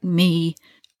people like me,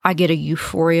 I get a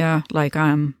euphoria, like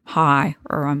I'm high,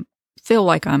 or I feel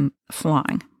like I'm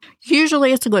flying.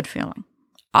 Usually it's a good feeling.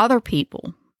 Other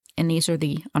people, and these are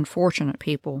the unfortunate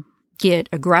people, get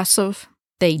aggressive.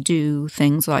 They do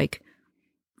things like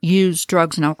use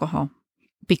drugs and alcohol,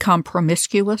 become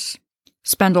promiscuous,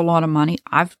 spend a lot of money.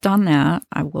 I've done that.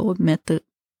 I will admit that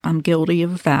I'm guilty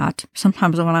of that.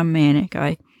 Sometimes when I'm manic,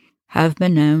 I have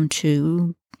been known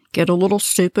to get a little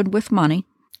stupid with money,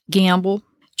 gamble,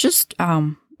 just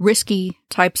risky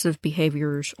types of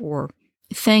behaviors or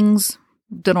things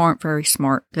that aren't very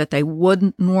smart that they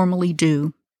wouldn't normally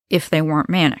do if they weren't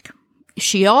manic.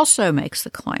 She also makes the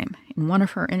claim in one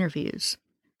of her interviews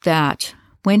that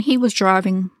when he was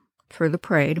driving for the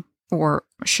parade, or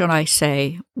should I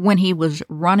say, when he was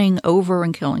running over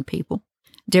and killing people,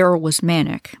 Daryl was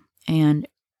manic, and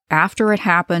after it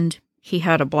happened, he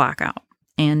had a blackout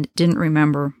and didn't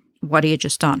remember what he had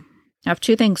just done. I have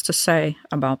two things to say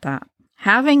about that.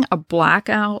 Having a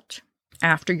blackout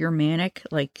after you're manic,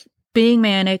 like being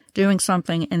manic, doing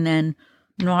something, and then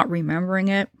not remembering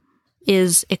it,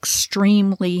 is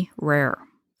extremely rare.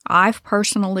 I've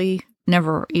personally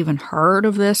never even heard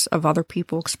of this, of other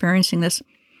people experiencing this,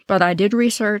 but I did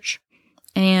research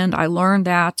and I learned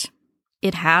that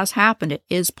it has happened. It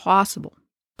is possible.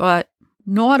 But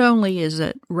not only is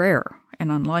it rare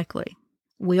and unlikely,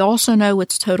 we also know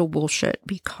it's total bullshit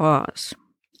because,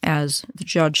 as the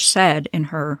judge said in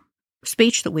her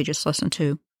speech that we just listened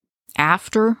to,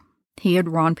 after he had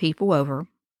run people over,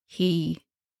 he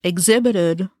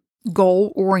exhibited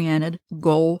goal-oriented,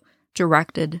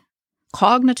 goal-directed,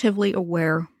 cognitively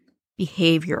aware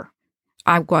behavior.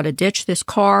 I've got to ditch this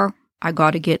car. I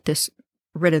got to get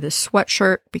rid of this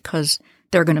sweatshirt because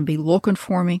they're going to be looking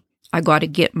for me. I got to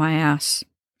get my ass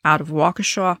out of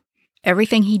Waukesha.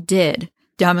 Everything he did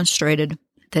demonstrated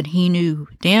that he knew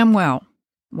damn well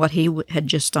what he had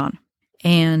just done.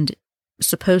 And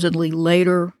supposedly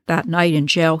later that night in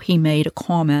jail, he made a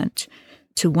comment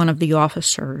to one of the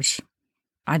officers.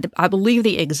 I believe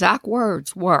the exact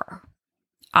words were,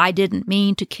 "I didn't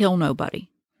mean to kill nobody."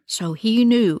 So he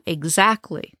knew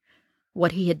exactly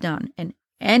what he had done. And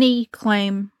any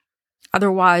claim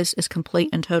otherwise is complete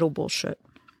and total bullshit.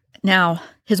 Now,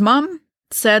 his mom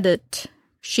said that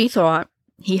she thought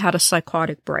he had a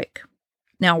psychotic break.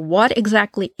 Now, what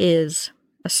exactly is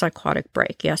a psychotic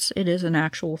break? Yes, it is an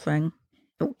actual thing.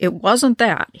 It wasn't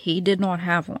that. He did not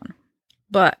have one.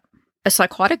 But a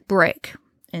psychotic break,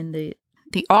 and the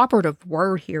operative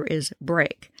word here is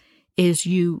break, is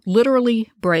you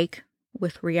literally break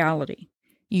with reality.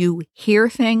 You hear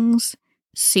things,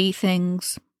 see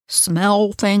things,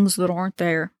 smell things that aren't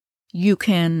there. You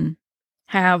can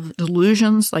have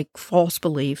delusions like false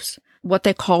beliefs, what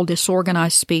they call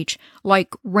disorganized speech,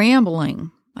 like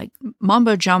rambling, like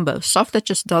mumbo jumbo, stuff that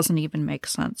just doesn't even make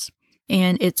sense.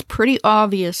 And it's pretty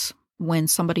obvious when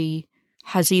somebody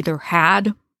has either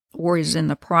had or is in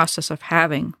the process of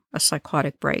having a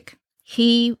psychotic break.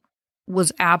 He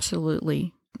was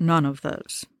absolutely none of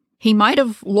those. He might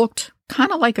have looked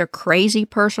kind of like a crazy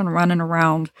person running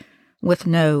around with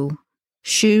no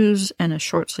shoes and a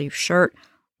short-sleeved shirt,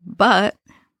 but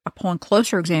upon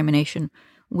closer examination,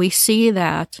 we see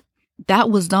that that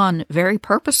was done very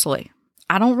purposely.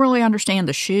 I don't really understand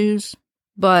the shoes,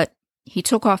 but he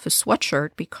took off his sweatshirt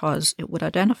because it would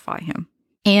identify him.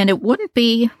 And it wouldn't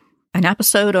be an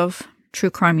episode of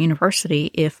True Crime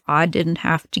University if I didn't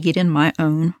have to get in my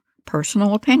own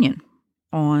personal opinion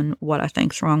on what I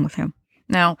think's wrong with him.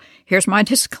 Now, here's my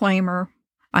disclaimer.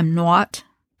 I'm not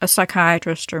a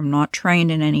psychiatrist or I'm not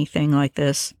trained in anything like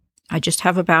this. I just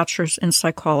have a bachelor's in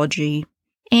psychology,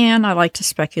 and I like to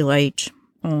speculate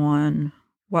on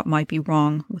what might be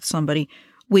wrong with somebody.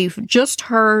 We've just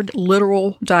heard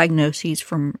literal diagnoses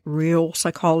from real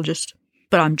psychologists,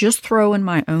 but I'm just throwing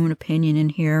my own opinion in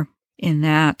here in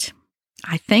that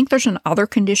I think there's another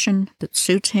condition that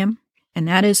suits him, and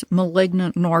that is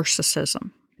malignant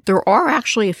narcissism. There are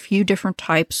actually a few different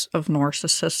types of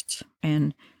narcissists,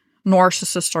 and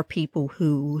narcissists are people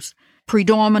whose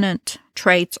predominant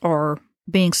traits are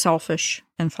being selfish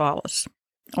and thoughtless.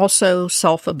 Also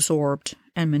self-absorbed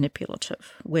and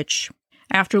manipulative, which,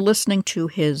 after listening to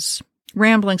his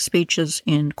rambling speeches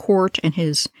in court and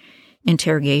his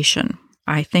interrogation,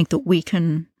 I think that we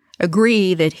can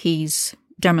agree that he's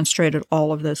demonstrated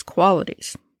all of those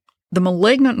qualities. The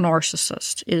malignant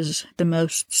narcissist is the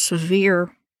most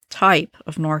severe type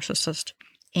of narcissist,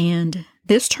 and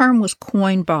this term was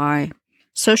coined by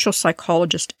social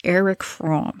psychologist Erich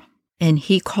Fromm, and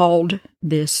he called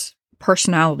this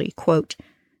personality, quote,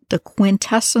 the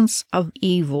quintessence of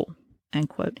evil, end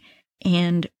quote.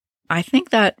 And I think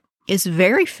that is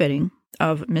very fitting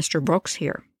of Mr. Brooks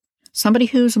here. Somebody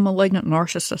who's a malignant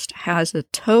narcissist has a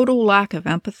total lack of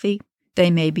empathy. They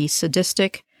may be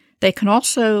sadistic. They can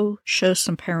also show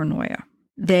some paranoia.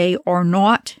 they are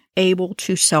not able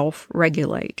to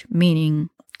self-regulate, meaning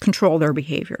control their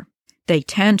behavior. They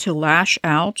tend to lash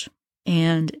out,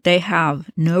 and they have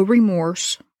no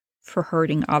remorse for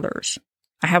hurting others.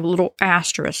 I have a little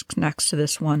asterisk next to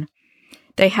this one.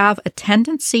 They have a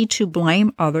tendency to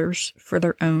blame others for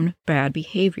their own bad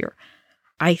behavior.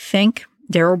 I think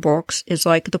Darrell Brooks is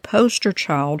like the poster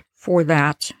child for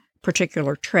that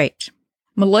particular trait.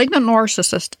 Malignant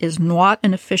narcissist is not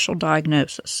an official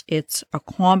diagnosis. It's a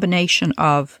combination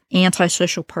of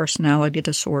antisocial personality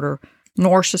disorder,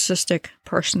 narcissistic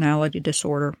personality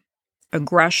disorder,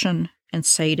 aggression, and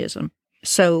sadism.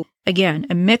 So, again,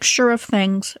 a mixture of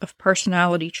things, of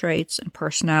personality traits and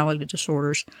personality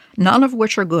disorders, none of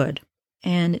which are good.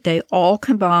 And they all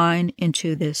combine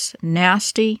into this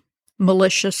nasty,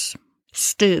 malicious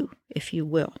stew, if you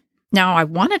will. Now, I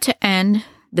wanted to end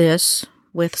this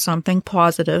with something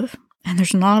positive, and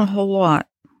there's not a whole lot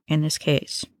in this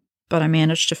case, but I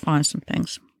managed to find some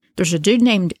things. There's a dude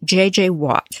named J.J.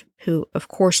 Watt, who, of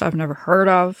course, I've never heard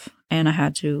of, and I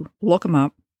had to look him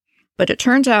up. But it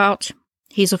turns out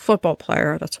he's a football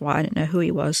player. That's why I didn't know who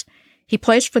he was. He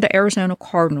plays for the Arizona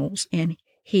Cardinals, and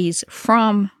he's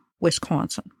from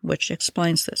Wisconsin, which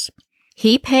explains this.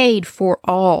 He paid for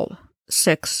all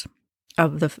 6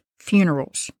 of the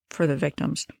funerals for the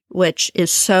victims, which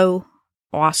is so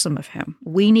awesome of him.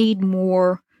 We need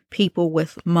more people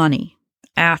with money,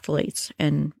 athletes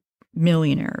and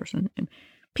millionaires and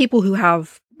people who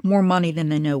have more money than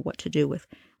they know what to do with.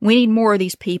 We need more of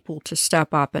these people to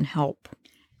step up and help.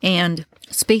 And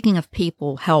speaking of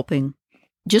people helping,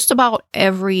 just about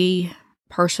every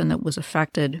person that was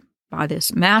affected by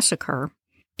this massacre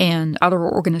and other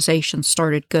organizations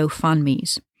started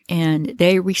GoFundMes, and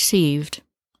they received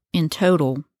in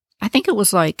total, I think it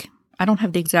was like, I don't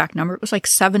have the exact number, it was like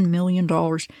 $7 million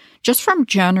just from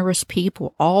generous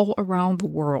people all around the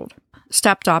world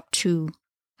stepped up to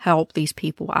help these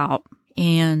people out.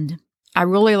 And I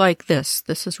really like this.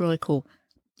 This is really cool.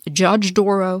 Judge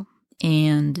Doro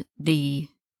and the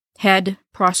head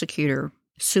prosecutor,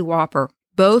 Sue Opper,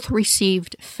 both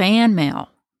received fan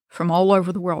mail from all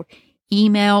over the world,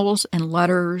 emails and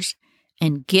letters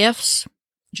and gifts.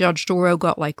 Judge Doro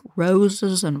got like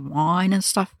roses and wine and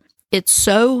stuff. It's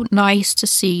so nice to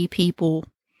see people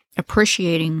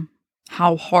appreciating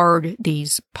how hard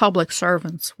these public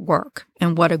servants work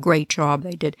and what a great job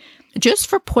they did. Just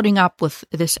for putting up with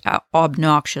this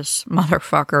obnoxious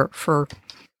motherfucker for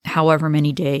however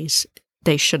many days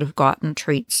they should have gotten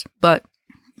treats. But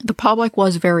the public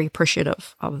was very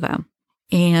appreciative of them.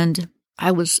 And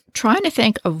I was trying to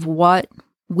think of what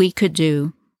we could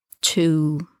do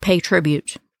to pay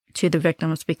tribute to the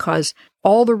victims, because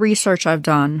all the research I've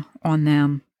done on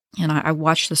them, and I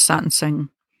watched the sentencing,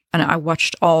 and I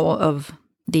watched all of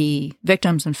the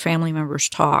victims and family members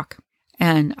talk,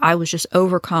 and I was just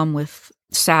overcome with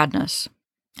sadness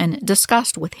and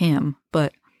disgust with him,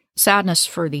 but sadness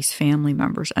for these family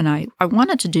members. And I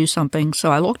wanted to do something,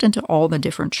 so I looked into all the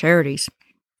different charities.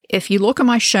 If you look at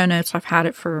my show notes, I've had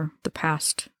it for the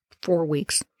past 4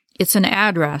 weeks. It's an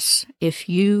address. If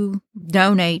you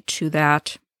donate to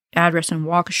that address in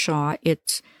Waukesha,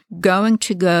 it's going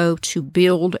to go to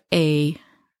build a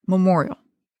memorial,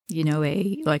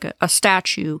 a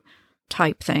statue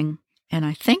type thing. And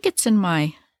I think it's in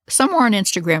somewhere on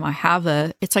Instagram, I have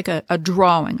it's like a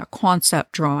drawing, a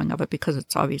concept drawing of it, because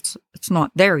it's obvious it's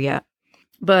not there yet.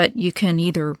 But you can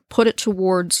either put it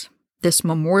towards this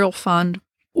memorial fund,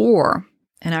 or,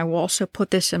 and I will also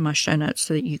put this in my show notes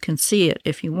so that you can see it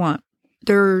if you want.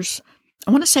 There's,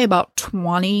 I want to say about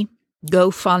 20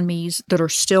 GoFundMes that are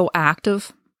still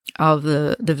active of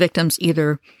the victims,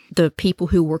 either the people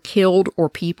who were killed or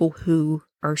people who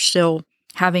are still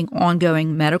having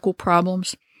ongoing medical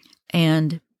problems.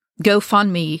 And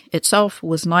GoFundMe itself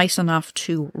was nice enough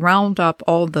to round up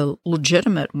all the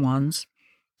legitimate ones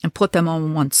and put them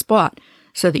on one spot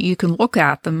so that you can look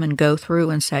at them and go through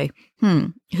and say,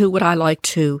 who would I like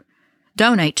to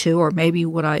donate to, or maybe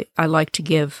would I like to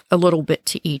give a little bit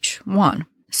to each one.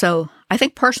 So I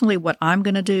think personally what I'm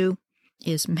going to do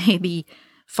is maybe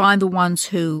find the ones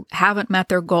who haven't met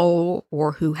their goal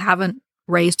or who haven't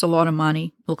raised a lot of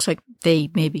money. Looks like they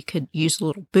maybe could use a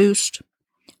little boost.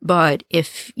 But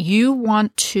if you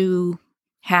want to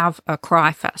have a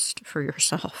cry fest for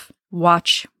yourself,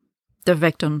 watch the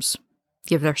victims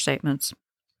give their statements.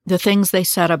 The things they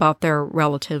said about their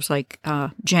relatives, like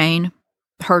Jane,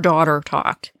 her daughter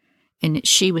talked, and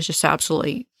she was just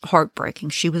absolutely heartbreaking.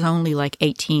 She was only like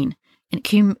 18. And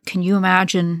can you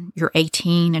imagine you're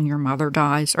 18 and your mother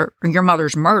dies, or your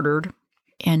mother's murdered?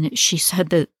 And she said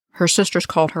that her sisters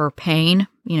called her Pain,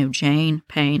 Jane,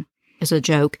 Pain, is a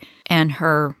joke. And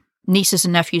her nieces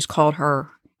and nephews called her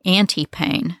Auntie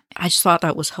Payne. I just thought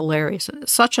that was hilarious.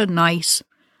 Such a nice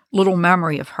little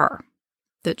memory of her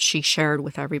that she shared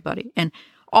with everybody. And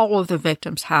all of the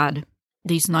victims had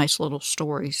these nice little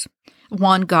stories.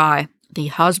 One guy, the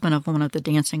husband of one of the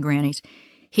dancing grannies,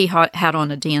 he had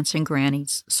on a dancing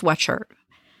granny's sweatshirt.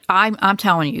 I'm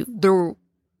telling you, there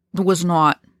was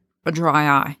not a dry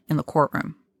eye in the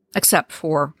courtroom, except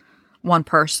for one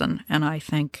person, and I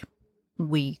think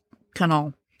we can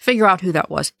all figure out who that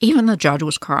was. Even the judge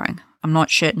was crying. I'm not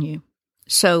shitting you.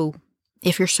 So,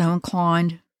 if you're so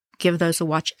inclined, give those a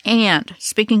watch. And,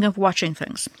 speaking of watching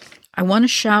things, I want to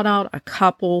shout out a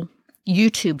couple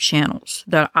YouTube channels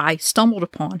that I stumbled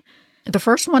upon. The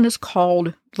first one is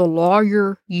called The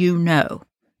Lawyer You Know.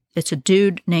 It's a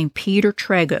dude named Peter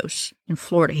Tragos in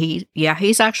Florida.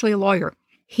 He's actually a lawyer.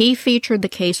 He featured the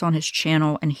case on his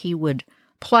channel, and he would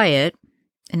play it,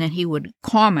 and then he would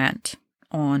comment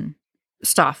on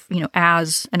stuff,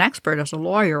 as an expert, as a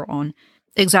lawyer, on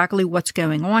exactly what's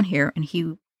going on here. And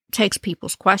he takes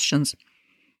people's questions.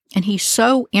 And he's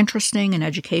so interesting and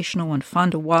educational and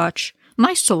fun to watch.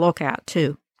 Nice to look at,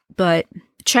 too. But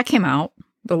check him out,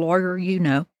 The Lawyer You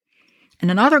Know.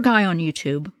 And another guy on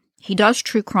YouTube, he does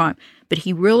true crime, but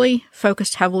he really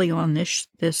focused heavily on this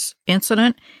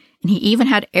incident. And he even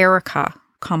had Erica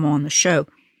come on the show.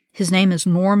 His name is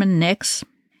Norman Nix,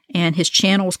 and his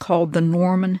channel is called The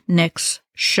Norman Nix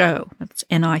Show. That's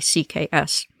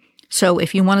Nicks. So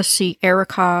if you want to see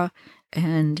Erica,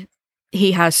 and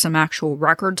he has some actual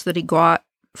records that he got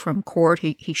from court,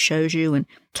 he shows you and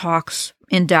talks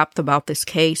in depth about this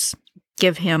case.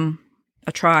 Give him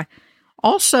a try.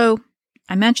 Also,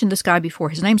 I mentioned this guy before.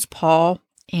 His name's Paul,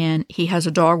 and he has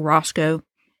a dog, Roscoe.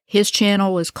 His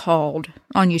channel is called,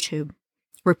 on YouTube,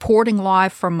 Reporting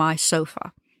Live from My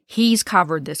Sofa. He's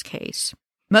covered this case.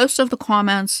 Most of the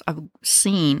comments I've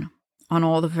seen on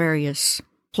all the various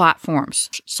platforms,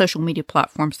 social media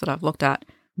platforms that I've looked at,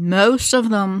 most of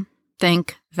them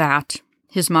think that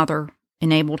his mother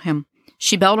enabled him.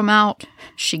 She bailed him out.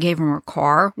 She gave him her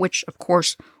car, which, of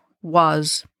course,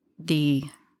 was the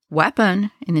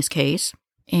weapon in this case.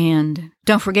 And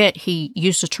don't forget, he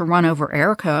used it to run over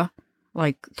Erica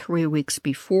like 3 weeks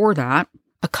before that.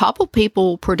 A couple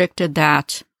people predicted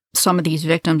that some of these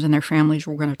victims and their families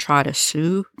were going to try to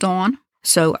sue Dawn.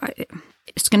 So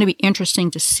it's going to be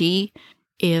interesting to see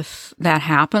if that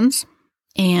happens.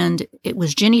 And it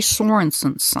was Ginny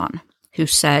Sorensen's son who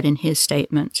said in his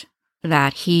statement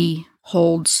that he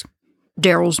holds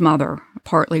Daryl's mother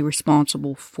partly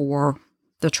responsible for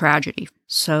the tragedy.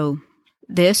 So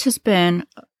this has been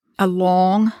a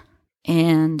long,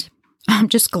 and I'm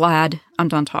just glad I'm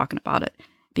done talking about it,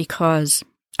 because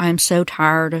I'm so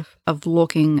tired of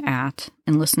looking at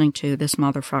and listening to this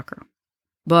motherfucker.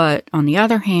 But on the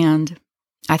other hand,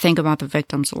 I think about the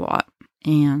victims a lot.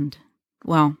 And,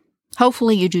 well,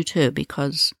 hopefully you do too,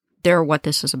 because they're what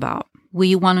this is about.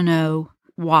 We want to know,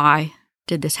 why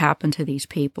did this happen to these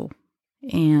people?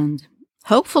 And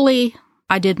hopefully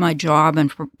I did my job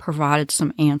and provided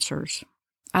some answers.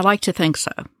 I like to think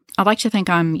so. I like to think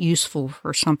I'm useful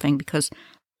for something, because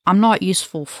I'm not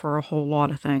useful for a whole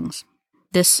lot of things.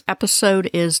 This episode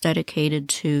is dedicated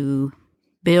to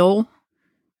Bill,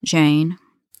 Jane,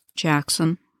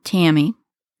 Jackson, Tammy,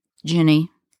 Ginny,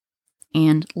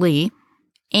 and Lee,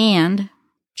 and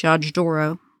Judge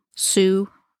Doro, Sue,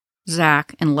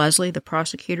 Zach, and Leslie, the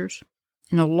prosecutors.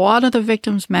 And a lot of the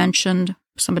victims mentioned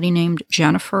somebody named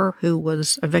Jennifer, who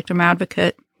was a victim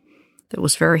advocate that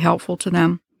was very helpful to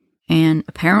them. And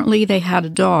apparently they had a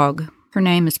dog. Her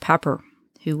name is Pepper,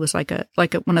 who was like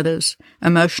one of those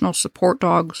emotional support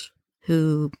dogs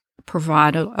who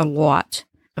provide a lot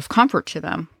of comfort to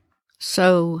them.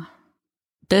 So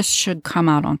this should come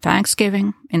out on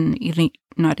Thanksgiving in the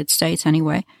United States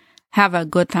anyway. Have a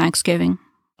good Thanksgiving.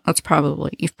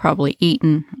 You've probably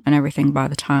eaten and everything by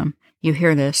the time you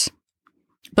hear this.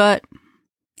 But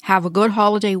have a good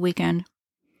holiday weekend.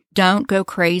 Don't go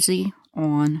crazy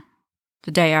on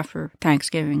the day after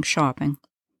Thanksgiving shopping.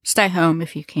 Stay home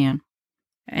if you can.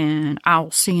 And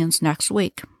I'll see you next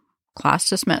week. Class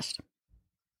dismissed.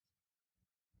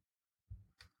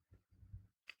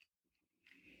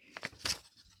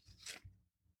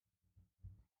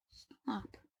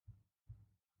 Stop.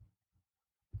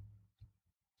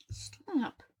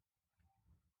 Stop.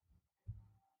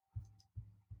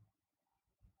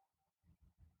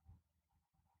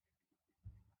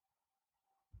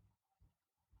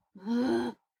 Ugh.